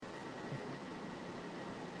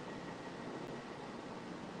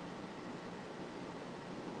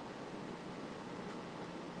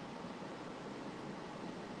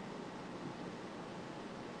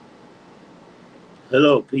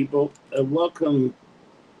Hello, people, and welcome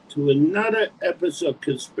to another episode of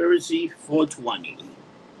Conspiracy 420.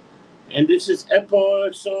 And this is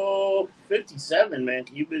episode 57, man.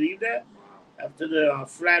 Can you believe that? After the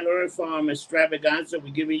Flat Earth extravaganza,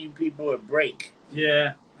 we're giving you people a break.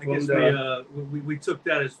 Yeah, I guess we took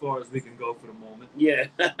that as far as we can go for the moment. Yeah.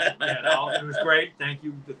 It was great. Thank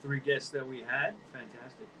you, the three guests that we had.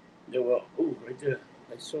 Fantastic. Yeah, well, right there.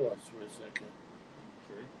 I saw us for a second.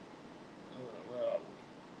 Okay. Well,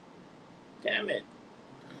 damn it.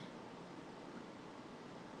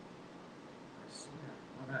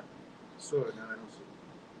 What happened? I saw it, now I don't see it.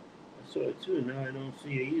 I saw it too, now I don't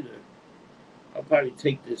see it either. I'll probably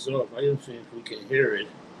take this off. I don't see if we can hear it.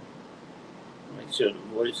 Make sure the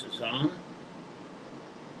voice is on.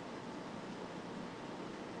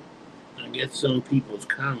 I get some people's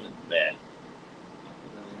comments back.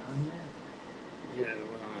 Yeah,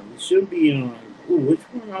 we should be on. Ooh, which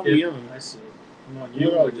one are we on? I see it. I'm on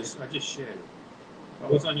you. I just shared it. It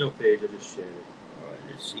was on your page. I just shared it. All right,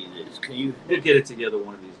 let's see this. Can you? We'll get it together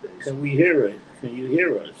one of these days. Can we hear it? Can you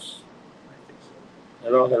hear us? I think so.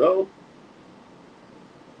 Hello, hello.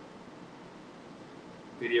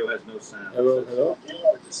 Video has no sound. Hello, hello. Yeah,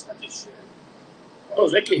 I just shared it. Oh,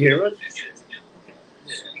 they can hear us.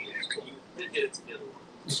 We'll get it together.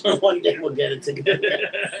 One day we'll get it together.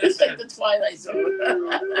 It's like the Twilight Zone.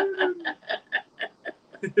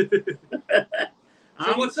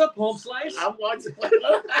 So what's up, Home Slice? I'm watching.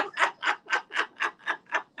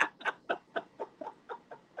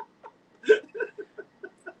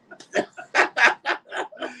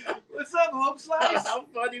 What's up, Home Slice? How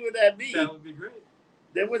funny would that be? That would be great.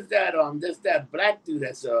 There was that there's that black dude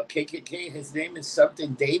that's KKK. His name is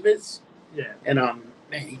something Davis. Yeah. And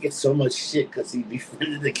man, he gets so much shit because he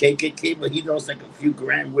befriended the KKK, but he knows like a few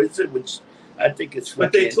grand wizard, which I think is fucking.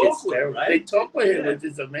 But they talk with him, right? They talk with him, which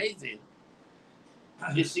is amazing.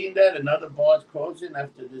 You seen that? Another bar's closing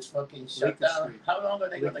after this fucking shutdown. How long are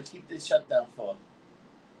they going to keep this shutdown for?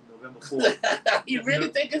 November 4th. You really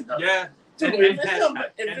think it's November? Yeah.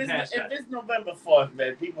 If it's November 4th,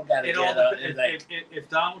 man, people got to get up. If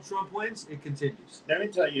Donald Trump wins, it continues. Let me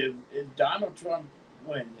tell you, if Donald Trump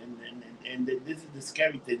wins, and this is the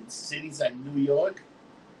scary thing, cities like New York,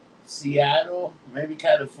 Seattle, maybe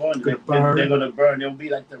California, they're going to burn. It'll be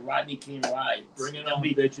like the Rodney King riots. Bring it on,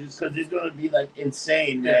 bitches. Because it's going to be like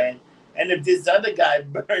insane, man. And if this other guy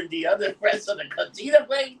burned the other rest of the country, either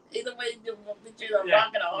way, between a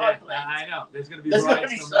rock and a hard place. I know. There's going to be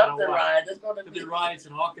riots. There's going to be riots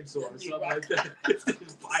in Arkansas or something like that.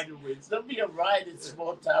 Biden wins. There'll be a riot in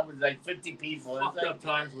small town with like 50 people. Fucked up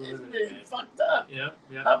times we're living in. It's fucked up. Yeah.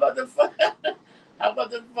 How about the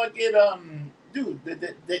fucking dude?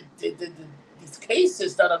 These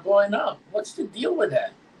cases that are going up. What's the deal with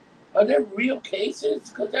that? Are there real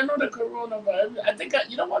cases? Because I know the coronavirus. I think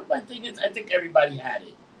you know what my thing is. I think everybody had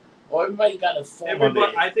it, or everybody got a form of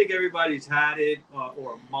it. I think everybody's had it,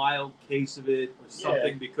 or a mild case of it, or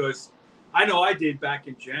something. Because I know I did back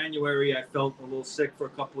in January. I felt a little sick for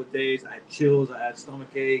a couple of days. I had chills. I had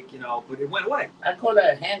stomach ache. But it went away. I call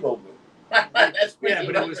that a hangover. That's but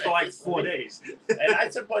it was for like 4 days. And I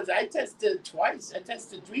suppose I tested twice. I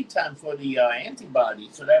tested 3 times for the antibody.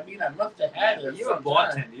 So that means I must have had it. You're a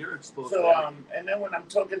bartender. You're exposed. So and then when I'm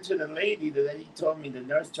talking to the lady told me, the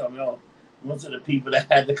nurse told me, most of the people that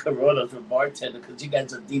had the corona were bartenders because you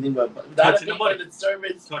guys are dealing with touching the money.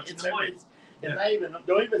 Service. And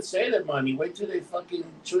don't even say the money. Wait till they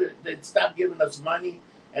stop giving us money.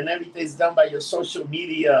 And everything's done by your social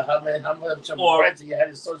media. How much friends you had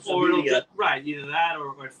in social media? Right, either that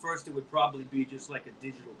or at first it would probably be just like a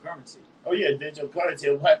digital currency. Oh yeah, digital currency.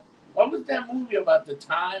 What was that movie about the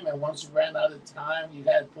time? And once you ran out of time, you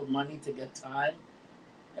had to put money to get time.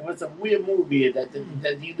 It was a weird movie that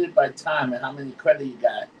you did by time and how many credit you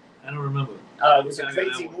got. I don't remember. It was a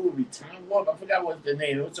crazy movie. Time Warp. I forgot what the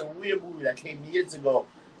name. It was a weird movie that came years ago.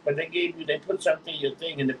 But they put something in your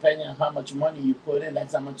thing, and depending on how much money you put in,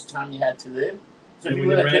 that's how much time you had to live. So if you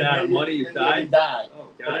were like ran out of money, you died? Oh,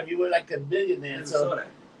 but if you were like a billionaire, so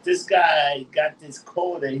this guy got this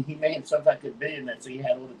code, and he made himself like a billionaire, so he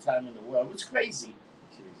had all the time in the world. It was crazy.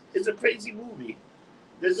 It's a crazy movie.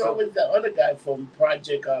 There's always the other guy from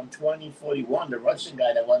Project 2041, the Russian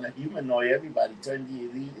guy that wanted to humanoid everybody, turn the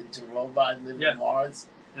elite into robots and live on Mars.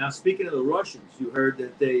 Now, speaking of the Russians, you heard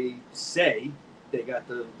that they say they got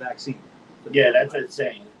the vaccine. Yeah, that's what it's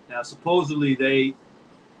saying. Now, supposedly they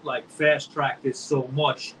fast-tracked this so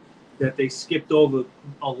much that they skipped over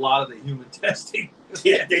a lot of the human testing.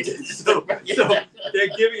 Yeah, they just so they're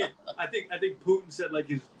giving it. I think Putin said like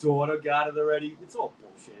his daughter got it already. It's all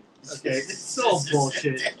bullshit. Okay, it's all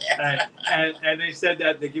bullshit. And they said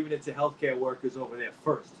that they're giving it to healthcare workers over there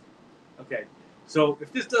first. Okay, so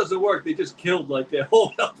if this doesn't work, they just killed like their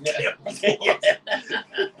whole healthcare.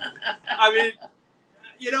 I mean,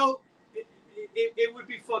 you know, it would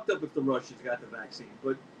be fucked up if the Russians got the vaccine,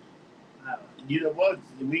 but. You know what?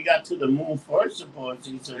 We got to the moon first,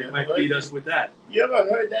 supposedly. So they might beat us with that. You ever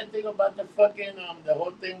heard that thing about the fucking the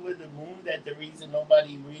whole thing with the moon? That the reason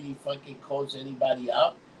nobody really fucking calls anybody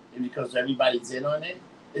out is because everybody's in on it.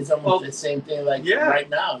 It's almost the same thing like right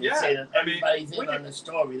now. You're saying that everybody's in on the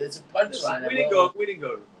story. There's a punchline. We didn't go. We didn't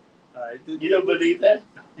go. You don't believe that?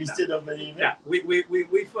 You still don't believe it? Yeah. We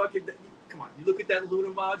fucking. Come on. You look at that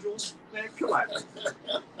lunar module, man. Come on.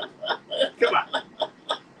 Come on,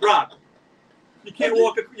 Rob. You can't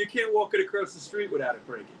walk it across the street without it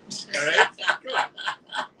breaking. All right? Come on.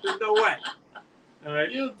 There's no way. All right?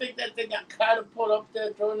 You don't think that thing got catapulted up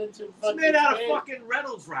there, thrown into fucking... It's made out of fucking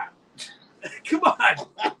Reynolds wrap. Come on.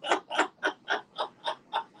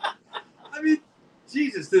 I mean,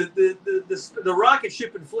 Jesus, the rocket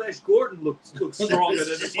ship in Flash Gordon looks stronger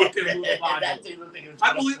than the fucking lunar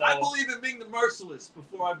module. I believe in being the merciless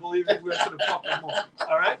before I believe in we're to the fucking moon.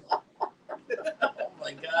 All right? Oh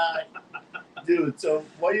my God. Dude, so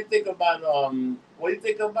what do you think about the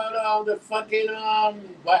fucking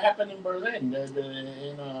what happened in Berlin?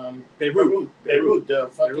 In Beirut, the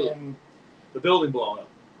fucking the building blowing up.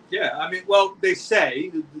 Yeah, I mean, well, they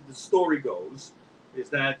say the story goes is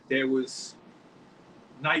that there was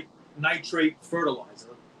nitrate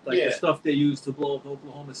fertilizer, like the stuff they used to blow up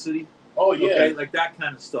Oklahoma City. Oh yeah, okay, like that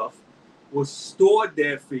kind of stuff was stored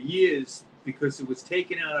there for years because it was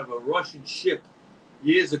taken out of a Russian ship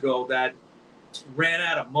years ago that ran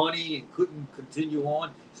out of money and couldn't continue on,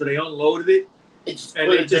 so they unloaded it and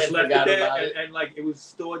they just left it there, and like it was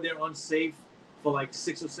stored there unsafe for like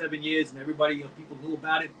 6 or 7 years, and everybody, people knew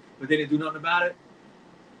about it, but they didn't do nothing about it.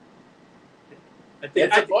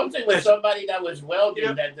 It's a one thing with somebody that was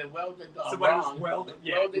welding, that the welder somebody was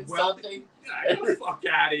welding something. Get the fuck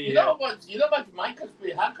out of here. You know what my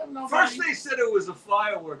conspiracy? How come nobody? First they said it was a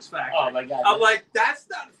fireworks factory. Oh my God! I'm like, that's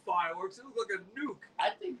not fireworks. It looks like a nuke.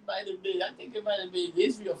 I think it might have been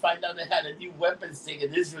Israel. Find out they had a new weapons thing,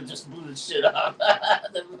 and Israel just blew the shit up.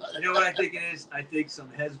 You know what I think it is? I think some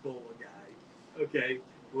Hezbollah guy, okay,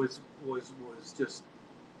 was just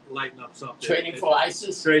lighting up something. Training for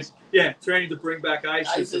ISIS? Training to bring back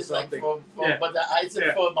ISIS or something. Like but the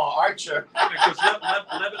ISIS for my Archer. Because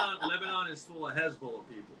Lebanon is full of Hezbollah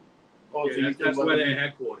people. Oh, so that's where they're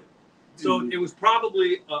headquartered. So it was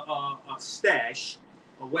probably a stash,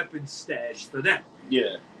 a weapons stash for them.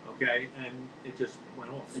 Yeah. Okay, and it just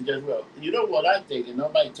went off. It just well. You know what I think, and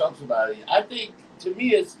nobody talks about it. I think, to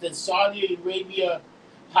me, it's the Saudi Arabia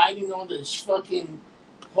hiding all this fucking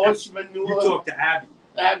horse manure. You talk to Abby.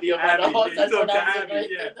 Abby about the horse. That's what I was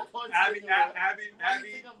saying. Abby, what do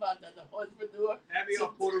you think about that? The horse manure. Abby, our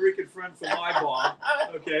Puerto Rican friend from my bar,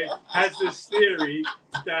 okay, has this theory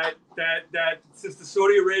that since the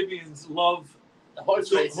Saudi Arabians love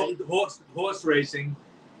horse racing,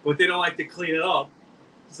 but they don't like to clean it up,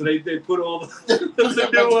 so they put all the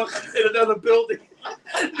manure in another building.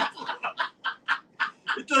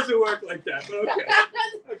 It doesn't work like that, but okay.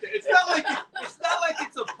 Okay, it's not like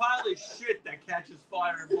it's a pile of shit that catches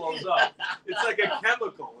fire and blows up. It's like a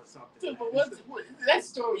chemical or something. So, but what's that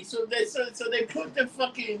story? So they put the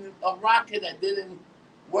fucking a rocket that didn't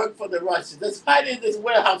work for the Russians. Let's hide in this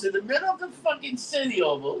warehouse in the middle of the fucking city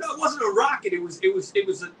almost. No, it wasn't a rocket. It was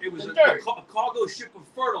a cargo ship of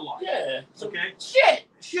fertilizer. Yeah. Okay.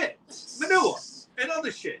 Shit. Manure. And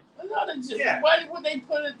other shit. Yeah. Why would they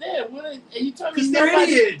put it there? Because they're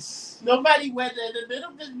idiots. Nobody went there in the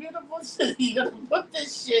middle of this beautiful city. You're gonna put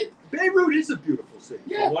this shit. Beirut is a beautiful city.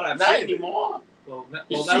 Yeah. What I've not seen anymore. Well, that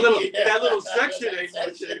little section ain't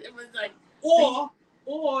much. It was like,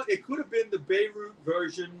 or it could have been the Beirut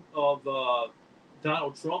version of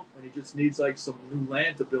Donald Trump, and he just needs like some new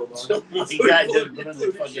land to build on. So he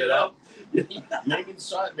fuck it up. Maybe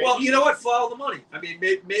well, you know what? Follow the money. I mean,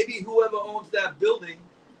 maybe whoever owns that building,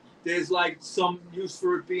 there's like some use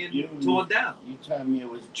for it being torn down. You telling me it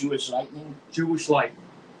was Jewish lightning? Jewish lightning.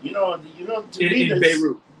 You know. In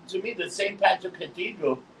Beirut. To me, the St. Patrick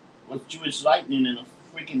Cathedral was Jewish lightning in a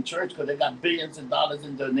freaking church because they got billions of dollars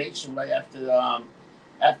in donation right after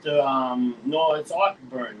Noah's Ark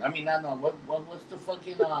burned. I mean, I know what's the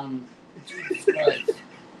fucking Jesus Christ.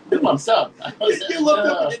 Look what's up. You looked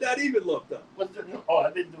up and did not even look up.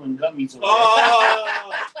 I've been doing gummies. Oh.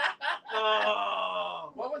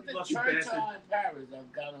 What was about the church in Paris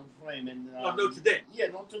that got on flame? And, Notre Dame. Yeah,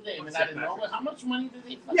 Notre Dame. And I didn't know how much money did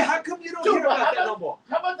they fucking... Yeah, how come you don't hear about that no more?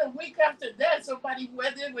 How about the week after that, somebody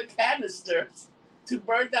went in with canisters to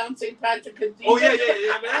burn down St. Patrick Cathedral? Oh, yeah.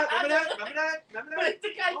 Remember that? But the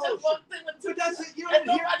guy just walked in with two... And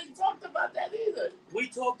nobody talked about that either. We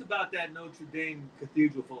talked about that Notre Dame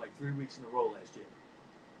Cathedral for like 3 weeks in a row last year.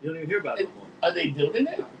 You don't even hear about it no more. Are they building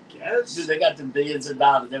it? I guess. Dude, they got the billions of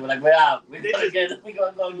dollars. They were like, we're out. We're going to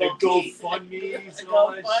go GoFundMes and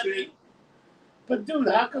all that shit. But dude,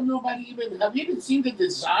 how come nobody even... Have you even seen the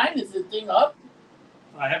design? Is the thing up?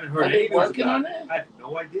 I haven't heard any news working about it. I have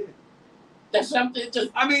no idea. That's something just...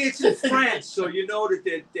 I mean, it's in France, so you know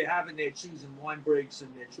that they're having their cheese and wine breaks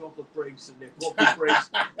and their chocolate breaks and their coffee breaks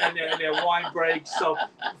and their wine breaks. So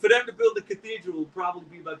for them to build a cathedral will probably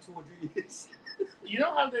be about 200 years. You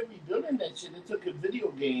know how they're rebuilding that shit? They took a video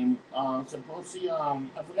game, supposedly, I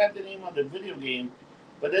forgot the name of the video game,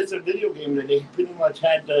 but there's a video game that they pretty much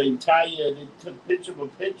had the entire, they took picture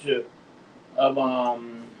of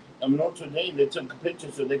Notre Dame. They took a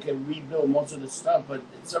picture so they can rebuild most of the stuff, but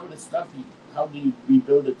some of the stuff, how do you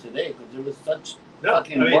rebuild it today? Because there was such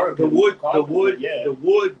fucking work. The wood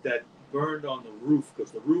that burned on the roof,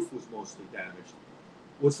 because the roof was mostly damaged,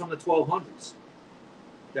 was from the 1200s.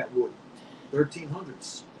 That wood.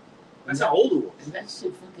 1300s. That's how old it was. And that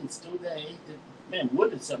shit fucking still there. Man,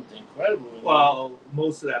 wood is something incredible. Well,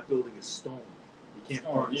 most of that building is stone. You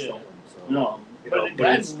can't burn stone. So, no. But the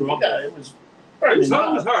guy it was hurt. His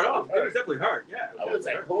arm was hurt up. It was definitely hurt. Yeah. I was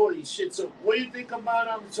like, holy shit. So what do you think about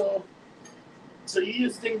him? So you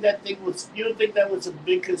just think that thing was? You don't think that was a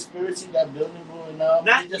big conspiracy, that building blowing up?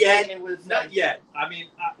 Not yet. I mean,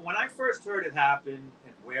 when I first heard it happen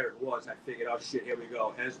and where it was, I figured, oh shit, here we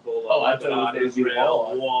go, Hezbollah, Lebanon,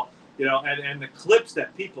 Israel, war. You know, and the clips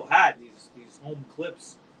that people had, these home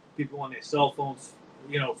clips, people on their cell phones,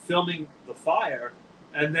 you know, filming the fire,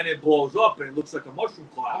 and then it blows up and it looks like a mushroom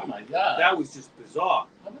cloud. Oh my god, that was just bizarre.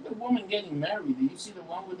 How about the woman getting married? Did you see the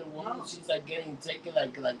one with the woman? No. She's like taking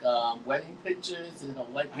wedding pictures and her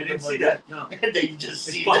white. I didn't see that. No. And then you just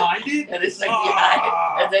see behind it, and it's like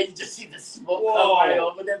behind, and then you just see the smoke come right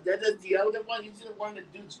over them. Then there's the other one. You see the one the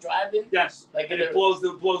dude's driving. Yes, like and it blows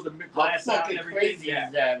the glass out and everything. Crazy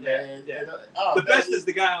is that, man? Yeah. Oh, the best is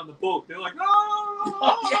the guy on the boat. They're like, no.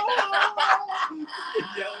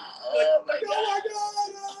 Oh my god.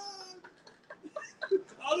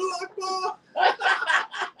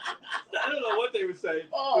 I don't know what they were saying,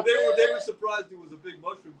 but they were surprised it was a big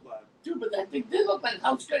mushroom cloud. Dude, but I think they look like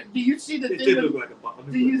how straight. Do you see the thing? It did look like a bomb.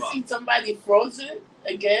 Do you see somebody frozen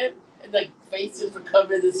again? And like faces were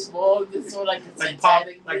covered in smoke. It's sort of like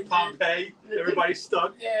like Pompeii. Everybody's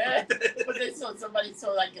stuck. Yeah, but they saw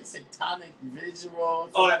like a satanic visual.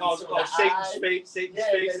 Satan's face in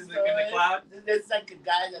the cloud. There's like a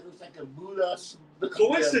guy that looks like a Buddha.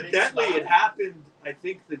 Coincidentally, it happened, I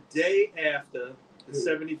think, the day after the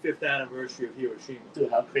 75th anniversary of Hiroshima.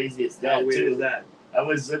 Dude, how crazy is that? How weird is that? I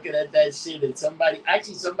was looking at that shit, and somebody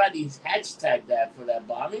hashtagged that for that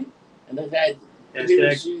bombing, and they had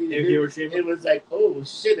Hiroshima. It was like, oh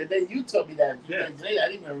shit! And then you told me that a few days later. I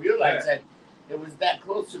didn't even realize that it was that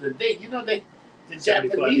close to the date. You know, the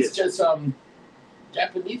Japanese just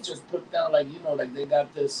put down, like, you know, like they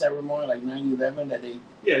got the ceremony like 9/11 that they.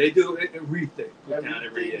 Yeah, they do everything.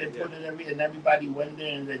 Every year. They put it and everybody went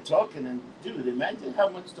there and they're talking, and dude, imagine how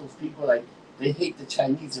much those people, like, they hate the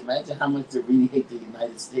Chinese. Imagine how much they really hate the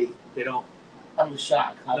United States. They don't. I'm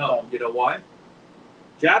shocked. How come? You know why?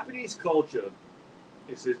 Japanese culture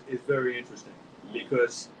is very interesting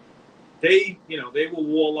because they were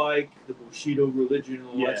warlike. The Bushido religion and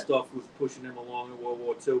all that stuff was pushing them along in World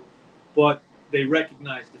War II, but they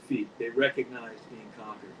recognized defeat. They recognized being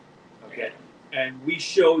conquered. Okay, and we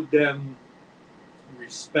showed them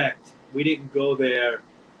respect. We didn't go there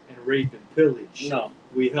and rape and pillage. No,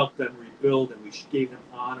 we helped them rebuild, and we gave them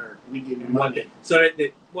honor. We gave them money. So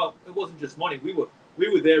it wasn't just money. We were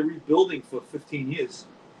there rebuilding for 15 years,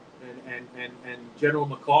 and General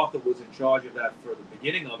MacArthur was in charge of that for the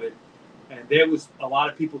beginning of it. And there was a lot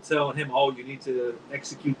of people telling him, "Oh, you need to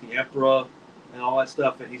execute the emperor and all that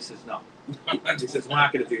stuff," and he says, "No." He says, "We're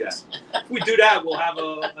not going to do that. If we do that, we'll have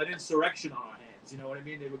an insurrection on our hands." You know what I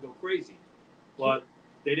mean? They would go crazy, but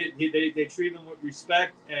they didn't. They treated them with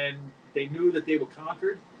respect, and they knew that they were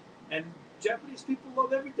conquered. And Japanese people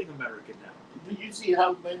love everything American now. Do you see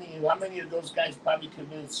how many of those guys probably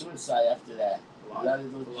committed suicide after that? A lot.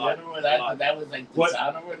 That was like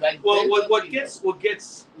dishonorable. What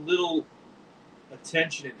gets little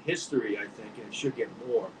attention in history, I think, and it should get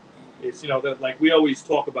more. It's, that, like, we always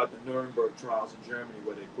talk about the Nuremberg trials in Germany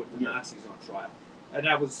where they put the Nazis on trial. And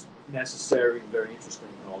that was, necessary and very interesting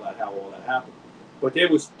and all that, how all that happened. But there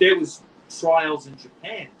was trials in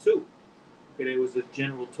Japan too. Okay, there was a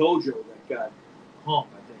General Tojo that got hung,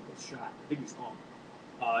 I think, was shot. I think he was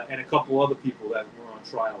hung, and a couple other people that were on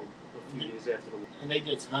trial a few years after the war. And they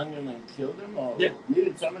just hung him and killed him, or yeah,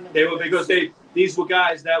 some of them. They were because these were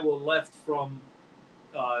guys that were left from.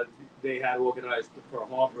 They had organized the Pearl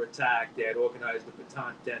Harbor attack. They had organized the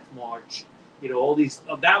Bataan Death March. You know, all these.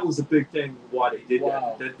 That was a big thing why they did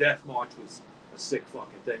that. The Death March was a sick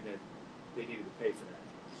fucking thing that they needed to pay for that.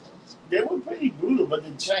 So. They were pretty brutal, but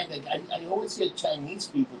in China, I always hear Chinese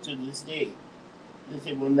people to this day. They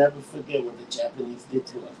say we'll never forget what the Japanese did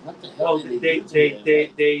to us. What the hell did they do to them?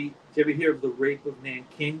 Did you ever hear of the rape of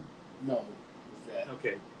Nanking? No. What's that?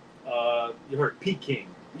 Okay. You heard Peking.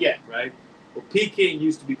 Yeah. Right? Well, Peking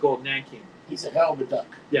used to be called Nanking. He's a hell of a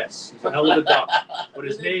duck. Yes, he's a hell of a duck. But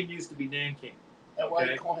his name used to be Nanking. And why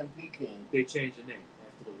do you call him Peking? They changed the name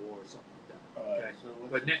after the war or something like that. Okay. So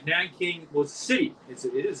but Nanking was a city. It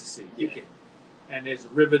is a city, yeah. Peking. And there's a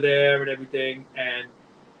river there and everything. And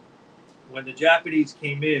when the Japanese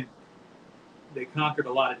came in, they conquered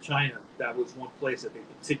a lot of China. That was one place that they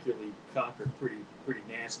particularly conquered pretty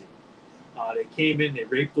nasty. They came in, they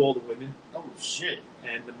raped all the women. Oh, shit.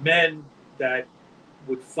 And the men that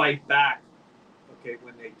would fight back, okay,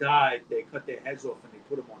 when they died, they cut their heads off and they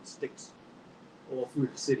put them on sticks all through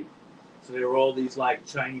the city. So there were all these like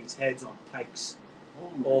Chinese heads on pikes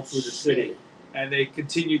all through the city. And they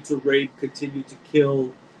continued to rape, continued to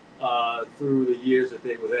kill through the years that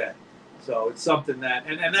they were there. So it's something that,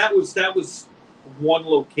 and that was one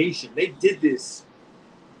location. They did this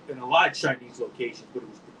in a lot of Chinese locations, but it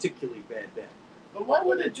was particularly bad then. But why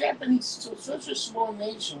were the Japanese such a small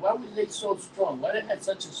nation? Why were they so strong? Why did they have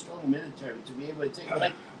such a strong military to be able to take?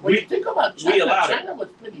 Like when you think about China, China was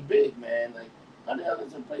pretty big, man. Like how the hell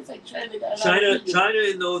is a place like China got? China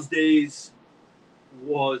in those days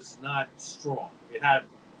was not strong. It had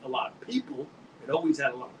a lot of people. It always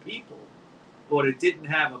had a lot of people, but it didn't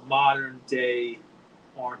have a modern day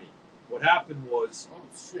army. What happened was, oh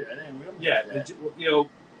shit, I didn't realize that. You know,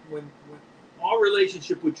 when our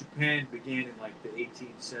relationship with Japan began in like the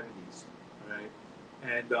 1870s, right?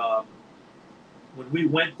 And when we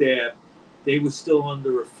went there, they were still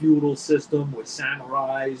under a feudal system with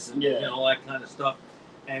samurais and all that kind of stuff.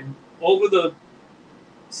 And over the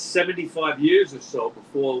 75 years or so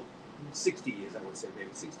before, 60 years, I would say, maybe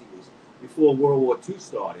 60 years, before World War II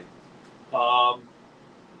started,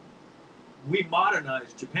 we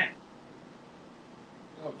modernized Japan.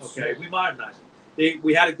 Oh, okay, we modernized it.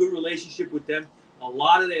 We had a good relationship with them. A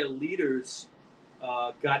lot of their leaders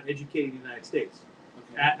got educated in the United States.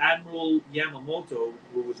 Okay. Admiral Yamamoto,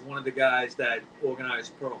 who was one of the guys that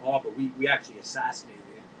organized Pearl Harbor, we actually assassinated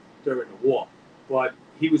him during the war. But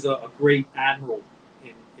he was a great admiral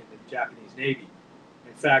in the Japanese Navy.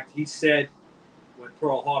 In fact, he said when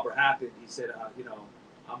Pearl Harbor happened, he said,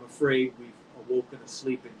 I'm afraid we've awoken a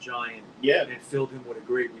sleeping giant and filled him with a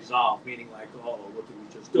great resolve, meaning like, oh, what did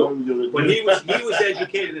we just do? But he was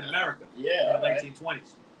educated in America in the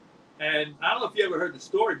 1920s. And I don't know if you ever heard the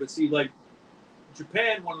story, but see, like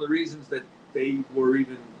Japan, one of the reasons that they were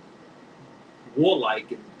even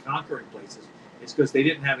warlike and conquering places is because they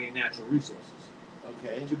didn't have any natural resources.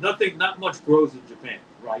 Okay. Not much grows in Japan.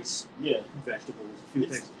 Rice, vegetables, a few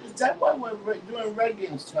things. Is that why during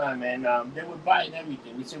Reagan's time, and they were buying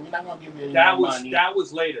everything? We said, we're not going to give you any more money. That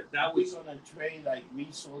was later. We're going to trade like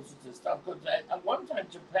resources and stuff. Because at one time,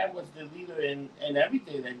 Japan was the leader in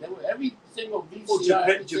everything. Like, there were every single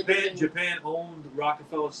VCR. Japan owned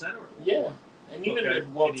Rockefeller Center. Yeah. And even the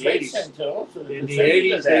World Trade Center also. In the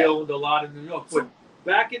 80s, they owned a lot in New York. But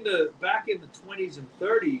back in the 20s and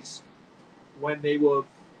 30s, when they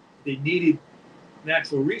needed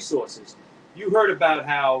natural resources. You heard about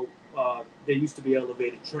how there used to be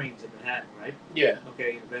elevated trains in Manhattan, right? Yeah.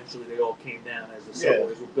 Okay, and eventually they all came down as the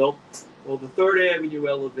subways were built. Well, the 3rd Avenue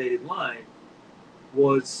elevated line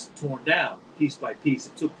was torn down piece by piece.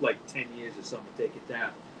 It took like 10 years or something to take it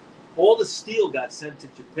down. All the steel got sent to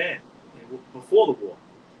Japan before the war.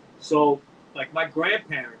 So, like my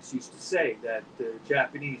grandparents used to say that the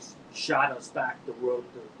Japanese shot us back the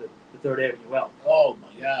 3rd Avenue L. Oh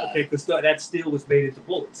my God! Okay, because that steel was made into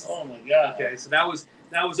bullets. Oh my God! Okay, so that was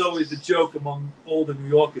always the joke among older New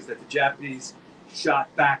Yorkers that the Japanese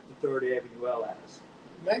shot back the 3rd Avenue L at us.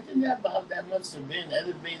 Imagine how that must have been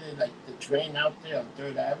elevated, like the train out there on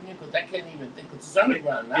 3rd Avenue, because I can't even think. It's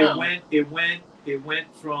underground now. It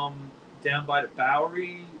went from down by the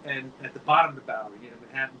Bowery and at the bottom of the Bowery,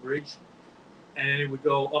 Manhattan Bridge. And then it would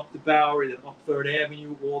go up the Bowery, then up 3rd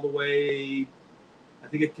Avenue, all the way I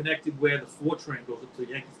think it connected where the 4 train goes up to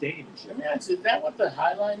Yankee Stadium and shit. Let me ask you, is that what the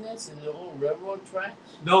High Line is? Is the old railroad tracks?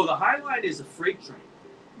 No, the High Line is a freight train.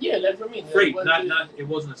 Yeah, that's what I mean. Freight, it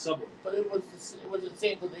wasn't a subway. But it was the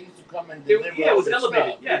same because they used to come and deliver. It was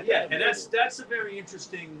elevated. Stuff. Yeah, and that's a very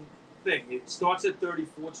interesting thing. It starts at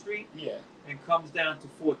 34th Street. Yeah. And comes down to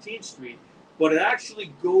 14th Street, but it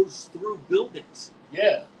actually goes through buildings.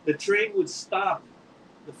 Yeah. The train would stop.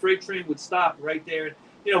 The freight train would stop right there.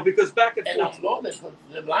 You know, because back at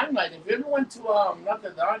the Limelight. If you ever went to not the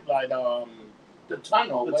Limelight, the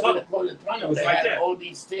tunnel, they call the tunnel, they had all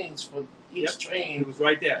these things for each train. It was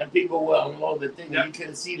right there, and people would unload the thing. Yep. You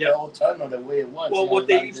can see the whole tunnel the way it was. Well, what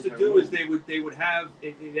they used to do is they would have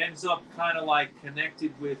it ends up kind of like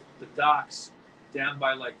connected with the docks down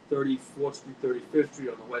by like 34th Street, 35th Street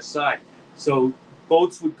on the west side. So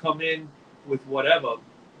boats would come in with whatever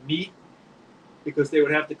meat, because they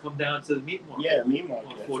would have to come down to the meat market. Yeah, meat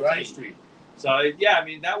market on 14th Street. So yeah, I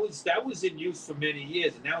mean that was in use for many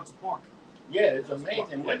years, and now it's a park. Yeah, it's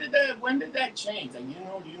amazing. When did that change? Like, do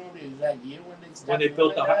you know the exact year when they started? When they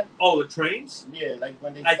built the trains? Yeah, like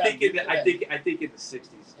when they. I think in the 60s,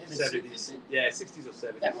 in 70s. Yeah, 60s or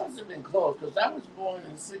 70s. That must have been close because I was born in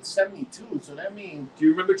 1972. So that means. Do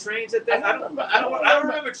you remember trains at that? I don't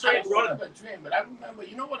remember trains running. But I remember.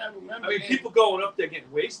 You know what I remember? I mean, people going up there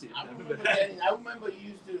getting wasted. I remember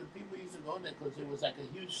people used to go there because it was like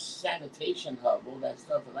a huge sanitation hub. All that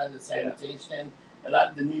stuff, a lot of the sanitation. Yeah. A lot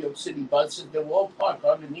of the New York City buses, they were all parked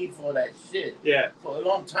underneath all that shit. Yeah. For a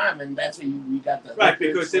long time, and that's where we got the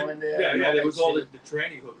because there was all the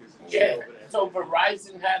tranny hookers and shit over there. So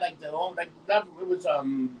Verizon had like their own, it was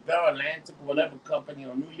Bell Atlantic, whatever company,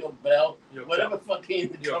 or New York Bell, whatever fucking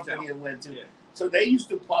the company it went to. Yeah. So they used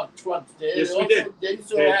to park trucks there. Yes, we did.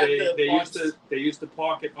 They used to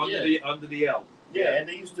park it under the L. Yeah, and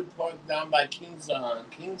they used to park down by King's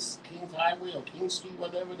Highway or King Street,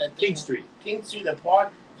 whatever that. King Street, the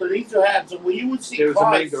park. So they used to have. So when you would see there was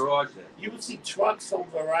a main garage there. You would see trucks from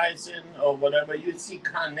Verizon or whatever. You'd see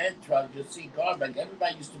Con Ed trucks. You'd see cars. Like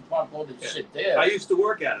everybody used to park all this shit there. I used to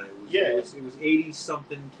work at it. It was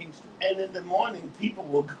 80-something King Street. And in the morning, people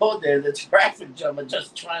would go there. The traffic jumper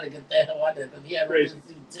just trying to get the hell out of there because he had a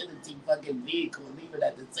utility fucking vehicle leaving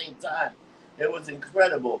at the same time. It was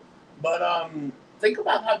incredible. But think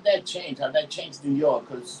about how that changed New York,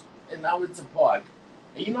 because now it's a park.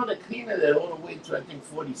 And you know, they're cleaning it all the way to, I think,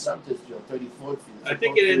 40-something Street or 34th Street. I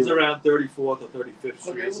think it ends around 34th or 35th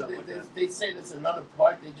Street or something like that. They say there's another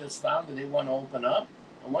park they just found that they want to open up.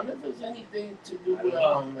 I wonder if there's anything to do with,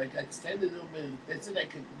 like, extend a little bit. They said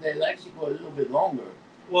they'll actually go a little bit longer.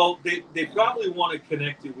 Well, they probably want to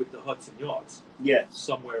connect it with the Hudson Yards. Yeah.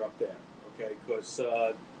 Somewhere up there, okay? Because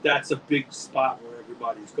that's a big spot where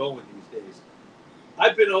everybody's going these days.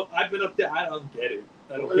 I've been up there. I don't get it.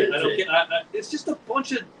 I don't get. It's just a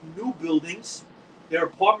bunch of new buildings. They're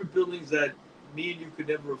apartment buildings that me and you could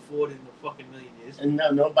never afford in a fucking million years. And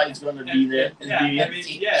nobody's going to be there.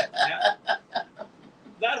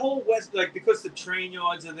 That whole west, like, because the train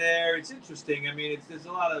yards are there, it's interesting. I mean, there's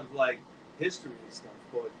a lot of like history and stuff,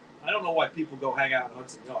 but I don't know why people go hang out in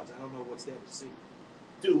Hudson Yards. I don't know what's there to see.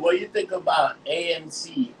 Dude, what do you think about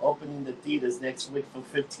AMC opening the theaters next week for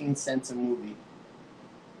 15 cents a movie?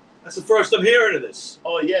 That's the first I'm hearing of this.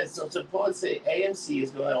 Oh, yeah. So supposedly AMC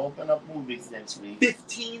is going to open up movies next week.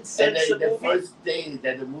 15 cents a movie? The first day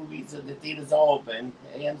that the theaters are open,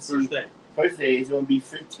 AMC. First day is going to be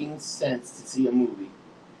 15 cents to see a movie.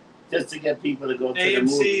 Just to get people to go to the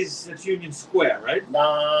movie. AMC's, it's Union Square, right? Nah,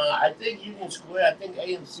 I think Union Square. I think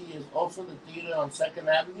AMC is also the theater on 2nd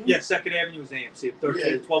Avenue. Yeah, 2nd Avenue is AMC.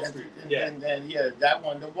 12th Street. And that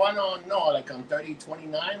one. The one on, on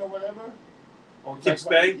 3029 or whatever. On Kicks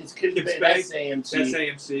Bay? It's Kicks Bay. That's AMC. That's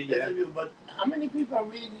AMC, yeah. But how many people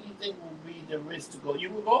really do you think will be the risk to go? You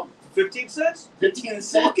will go? 15 cents? 15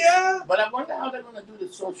 cents? Fuck yeah! But I wonder how they're going to do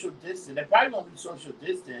the social distance. They're probably going to do social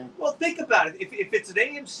distance. Well, think about it. If it's an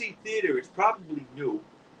AMC theater, it's probably new,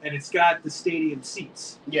 and it's got the stadium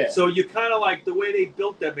seats. Yeah. So you kind of like, the way they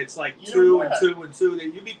built them, it's like 2 and 2 and 2.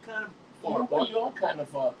 You'd be kind of far apart. You are kind of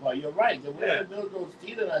far apart. You're right. The way they built those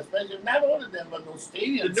theaters, especially, not all of them, but those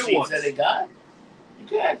stadium seats ones that they got. You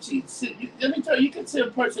can actually sit. Let me tell you, you can see a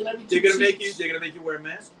person every 2 seats. They're gonna make you wear a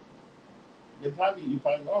mask. You probably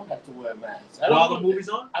don't have to wear a mask. While the movie's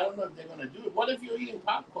on? I don't know if they're gonna do it. What if you're eating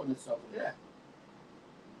popcorn and stuff? Yeah.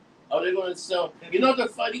 Are they gonna sell? You know the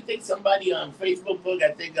funny thing? Somebody on Facebook put,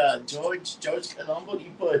 I think George Colombo, he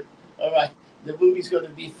put, all right, the movie's gonna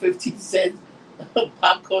be 50 cents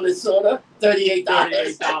popcorn and soda, $38.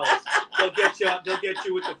 They'll get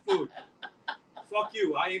you with the food. Fuck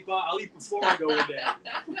you! I'll eat before I go in there.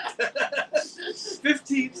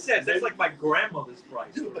 15 cents. That's like my grandmother's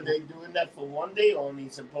price. Dude, but they're doing that for one day only,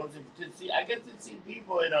 supposed to see. I get to see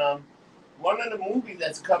people in one of the movies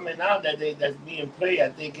that's coming out that's being played. I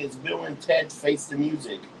think is Bill and Ted Face the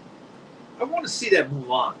Music. I want to see that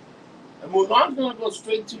Mulan. And Mulan's gonna go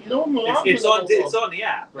straight to Mulan's it's on the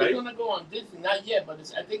app, right? It's gonna go on Disney, not yet, but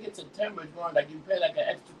I think it's September. It's going like you pay like an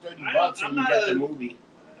extra $30 and you get the movie.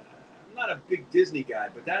 I'm not a big Disney guy,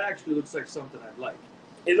 but that actually looks like something I'd like.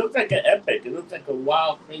 It looks like an epic. It looks like a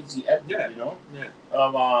wild, crazy epic, Yeah. Yeah.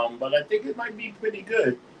 But I think it might be pretty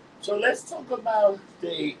good. So let's talk about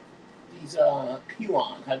these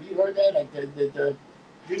QAnon. Have you heard that? Like the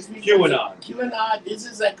QAnon. This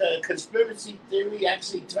is like a conspiracy theory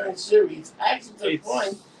actually turned serious. Actually, to the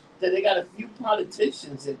point that they got a few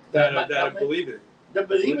politicians that believe it. They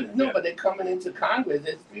believe it. No, but they're coming into Congress.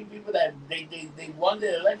 There's 3 people that they won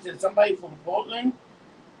the election. Somebody from Portland.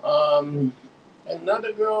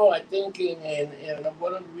 Another girl, I think, in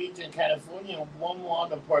one of the regions in California, and one more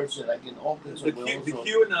other person, like in Oakland. The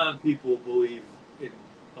QAnon people believe in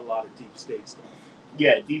a lot of deep state stuff.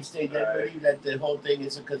 Yeah, deep state. They believe that the whole thing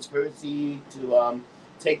is a conspiracy to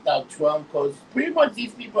take out Trump. Because pretty much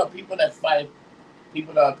these people are people that fight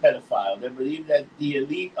people that are pedophile. They believe that the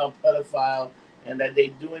elite are pedophile and that they're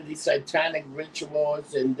doing these satanic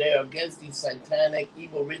rituals and they're against these satanic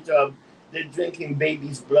evil rituals. They're drinking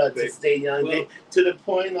babies' blood to stay young. Well, to the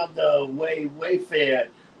point of the Wayfair,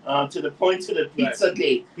 to the point to the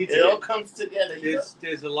Pizzagate. It all comes together.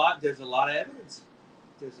 There's a lot of evidence.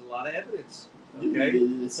 Okay.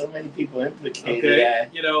 There's so many people implicated. Okay.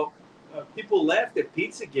 People laughed at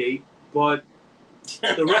Pizzagate, but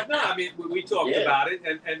we talked about it,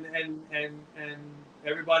 and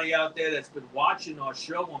everybody out there that's been watching our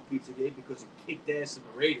show on Pizzagate because it kicked ass in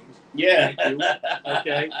the ratings. Yeah. Thank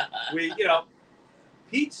you. Okay.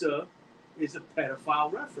 Pizza is a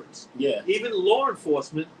pedophile reference. Yeah. Even law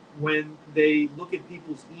enforcement, when they look at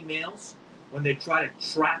people's emails, when they try to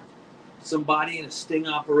trap somebody in a sting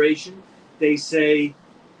operation, they say,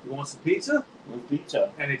 "You want some pizza?"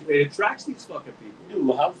 Pizza. And it attracts these fucking people.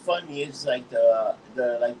 Dude, how funny is the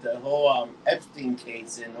whole Epstein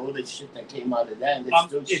case and all the shit that came out of that? And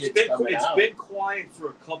it's been quiet for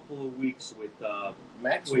a couple of weeks with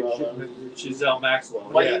Maxwell, with Giselle Maxwell.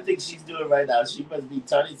 What do you think she's doing right now? She must be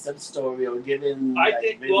telling some story or giving. I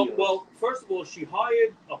think. Well, first of all, she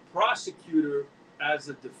hired a prosecutor as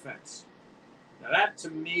a defense. Now that to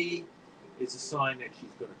me is a sign that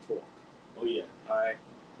she's going to talk. Oh yeah. All right.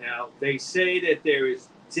 Now, they say that there is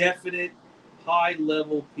definite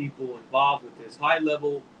high-level people involved with this,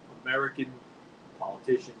 high-level American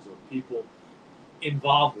politicians or people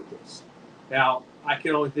involved with this. Now, I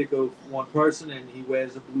can only think of one person, and he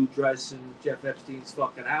wears a blue dress in Jeff Epstein's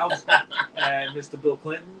fucking house, and Mr. Bill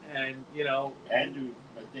Clinton, and, Andrew,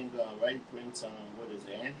 I think, right? Prince, what is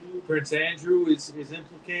it, Andrew? Prince Andrew is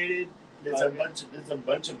implicated. There's a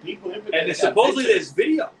bunch of people implicated. And supposedly there's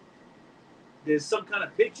video. There's some kind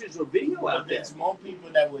of pictures or video out there. There's more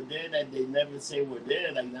people that were there that they never say were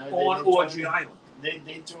there. Like now on Orgy Island.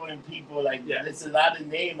 They throw in people like there's a lot of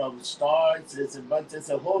name of stars. There's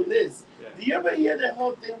a whole list. Yeah. Do you ever hear the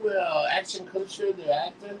whole thing with Ashton Kutcher, the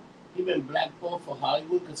actor? He been blackballed for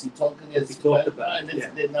Hollywood because he talked about it.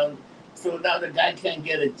 So now the guy can't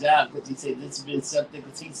get a job because he said this has been something.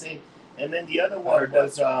 Because he said. And then the other one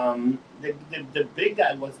was the big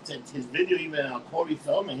guy was his video even Corey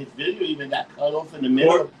Feldman. His video even got cut off in the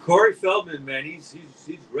middle. Corey Feldman, man, he's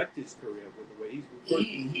wrecked his career with the way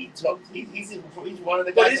he's one of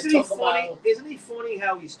the guys. But isn't he funny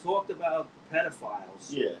how he's talked about pedophiles?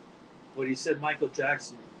 Yeah, but he said Michael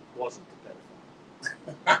Jackson wasn't the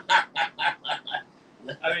pedophile.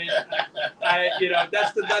 I mean,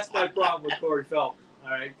 that's my problem with Corey Feldman.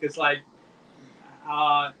 All right, because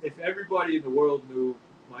if everybody in the world knew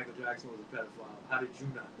Michael Jackson was a pedophile, how did you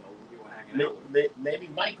not know when you were hanging out with him? Maybe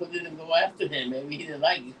Michael didn't go after him. Maybe he didn't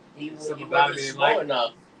like it. He wasn't slow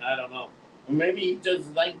enough. I don't know. Maybe he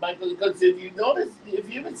just liked Michael because if you notice, if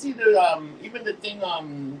you ever see the even the thing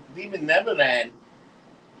Leaving Neverland,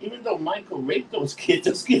 even though Michael raped those kids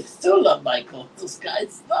still love Michael. Those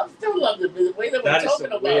guys still love them. The way they were talking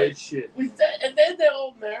about weird shit. And then they're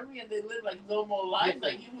all married and they live like normal life.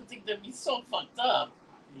 Like you would think they'd be so fucked up.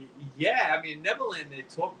 Yeah, I mean Neverland. They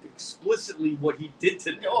talked explicitly what he did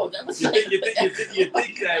to them. Oh, that was you think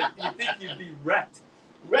you'd be wrecked.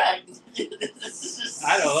 Wrecked.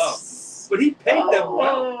 I don't know. But he paid them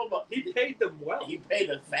well. He paid them well. He paid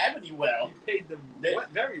the family well. He paid them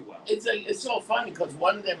very well. It's so funny because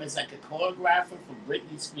one of them is like a choreographer for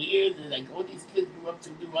Britney Spears, and like all these kids grew up to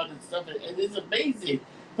do other stuff, and it's amazing.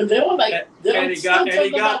 But they were like, and he got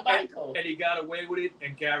away with it,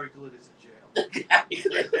 and Gary Glitter is in jail. Gary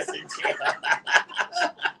Glitter's in jail.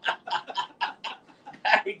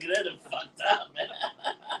 Gary Glitter fucked up, man.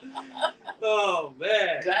 Oh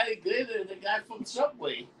man. Gary Glitter, the guy from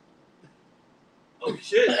Subway. Oh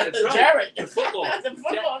shit, that's right. Jared. The footlong. The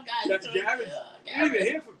footlong guy. That's Jared. You didn't even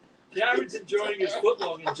hear from Jared's enjoying his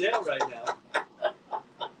footlong in jail right now.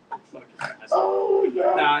 Fucking asshole. Oh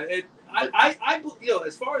yeah. Nah, I you know,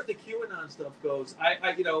 as far as the QAnon stuff goes, I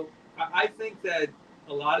think that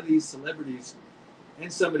a lot of these celebrities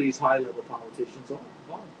and some of these high-level politicians are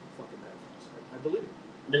fucking bad. I believe it.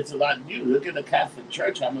 There's a lot. You look at the Catholic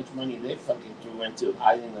Church, how much money they fucking threw into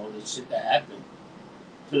hiding all the shit that happened.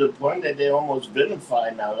 To the point that they're almost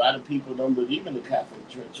vilified now. A lot of people don't believe in the Catholic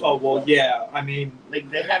Church. Oh well, yeah. I mean, like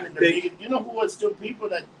they're having the biggest. You know who are still people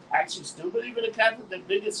that actually still believe in the Catholic? The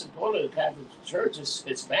biggest supporter of the Catholic Church is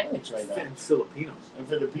Hispanics right now. And Filipinos. And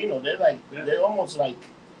Filipino, they're like they're almost like.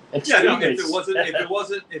 Yeah, no, if it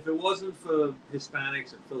wasn't for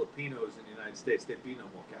Hispanics and Filipinos in the United States, there'd be no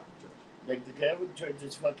more Catholic Church. Like the Catholic Church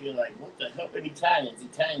is fucking like what the hell? And Italians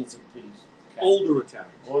are pretty Catholic. Older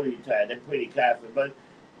Italian, they're pretty Catholic, but.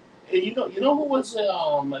 And you know who was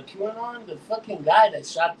QAnon? The fucking guy that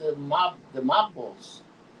shot the mob boss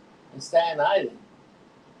in Staten Island.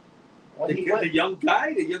 The young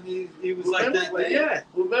guy, he was like that. Yeah.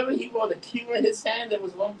 Remember he wore the Q in his hand? There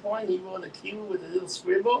was one point he wore the Q with a little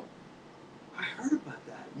scribble. I heard about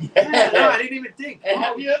that. Yeah. No, I didn't even think. And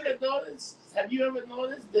have you ever noticed?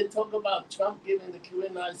 They talk about Trump giving the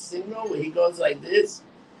QAnon signal where he goes like this.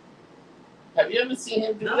 Have you ever seen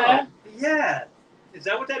him do that? Yeah. Is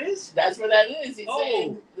that what that is? That's what that is. He's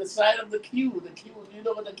saying the sign of the Q. The Q. You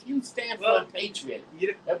know what the Q stands for? A patriot.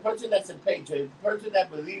 A person that's a patriot. A person that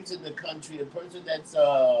believes in the country. A person that's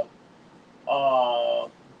they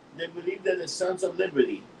believe they're the sons of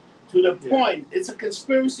liberty. To the point, it's a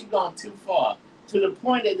conspiracy gone too far. To the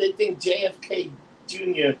point that they think JFK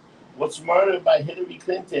Jr. was murdered by Hillary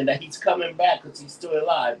Clinton. That he's coming back because he's still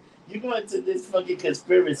alive. You go into this fucking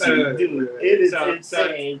conspiracy, dude. It is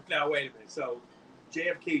insane. Now wait a minute. So.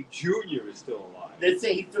 JFK Jr. is still alive. They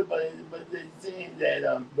say he took, but they're saying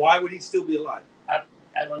that. Why would he still be alive? I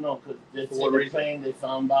don't know, because they're saying they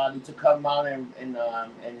found body to come out and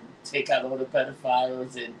take out all the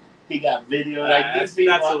pedophiles, and he got video like these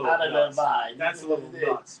people out of their mind. That's a little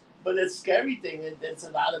nuts. But the scary thing is that's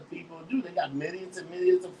a lot of people do. They got millions and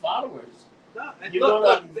millions of followers. No, you go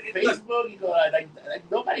on Facebook, you go like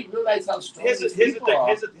nobody realizes how strong these people are.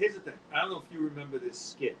 Here's the thing. I don't know if you remember this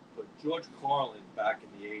skit, but George Carlin back in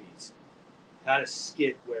the 80s had a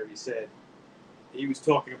skit where he said he was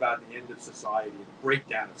talking about the end of society and the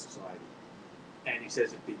breakdown of society. And he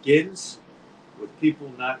says it begins with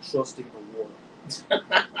people not trusting the water.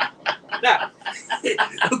 Now,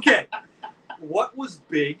 okay, what was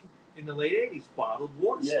big in the late 80s? Bottled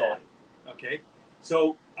water started. Okay,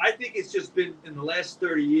 so I think it's just been, in the last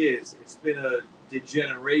 30 years, it's been a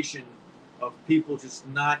degeneration of people just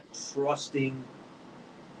not trusting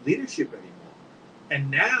leadership anymore. And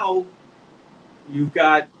now you've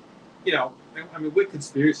got, I mean, we're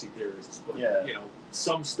conspiracy theorists, but,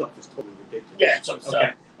 some stuff is totally ridiculous. Yeah, some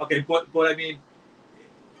stuff. Okay, but I mean,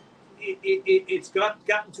 it's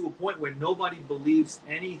gotten to a point where nobody believes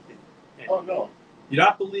anything anymore. Oh, no. You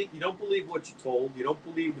don't believe what you're told. You don't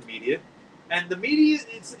believe the media. And the media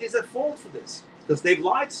is at fault for this because they've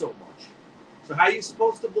lied so much. So how are you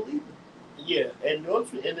supposed to believe them? Yeah, and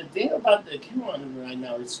the thing about the QAnon right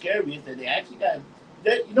now is scary is that they actually got,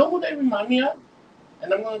 you know what they remind me of?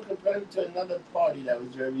 And I'm going to compare it to another party that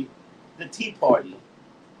was the Tea Party.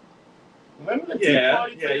 Remember the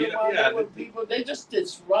Tea Party? People, they just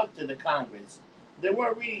disrupted the Congress. They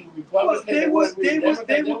weren't really Republican. Well, they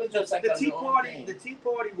were just like the Tea Party. The Tea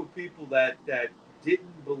Party were people that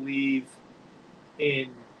didn't believe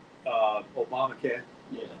in Obamacare.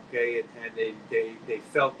 Yeah. Okay, and they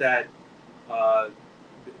felt that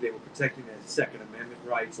they were protecting their Second Amendment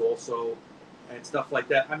rights also, and stuff like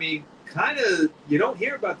that. I mean, kind of, you don't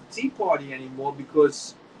hear about the Tea Party anymore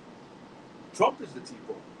because Trump is the Tea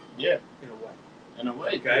Party. Yeah. In a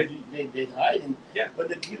way. Okay. They hide. Yeah. But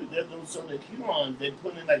the QAnon, they're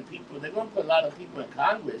putting like people. They're going to put a lot of people in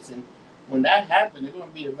Congress, and when that happens, they're going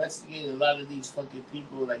to be investigating a lot of these fucking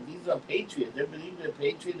people. Like, these are patriots. They believe they're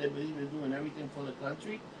patriots. They believe they're doing everything for the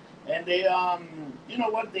country. And they, you know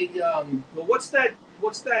what? They, Well, what's that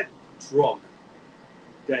drug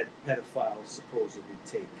that pedophiles supposedly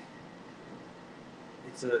take?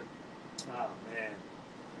 It's oh man.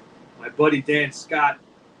 My buddy Dan Scott,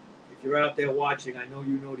 if you're out there watching, I know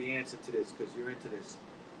you know the answer to this because you're into this.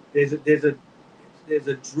 There's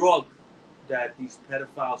a drug that these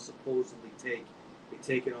pedophiles supposedly take. They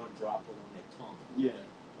take it on, drop it on their tongue. Yeah.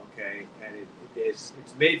 Okay, and it's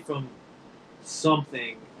made from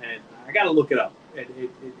something, and I got to look it up.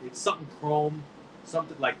 It's something chrome,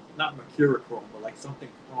 something like not mercurochrome, but like something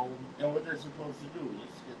chrome. And what they're supposed to do?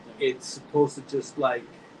 It's supposed to just like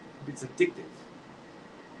it's addictive,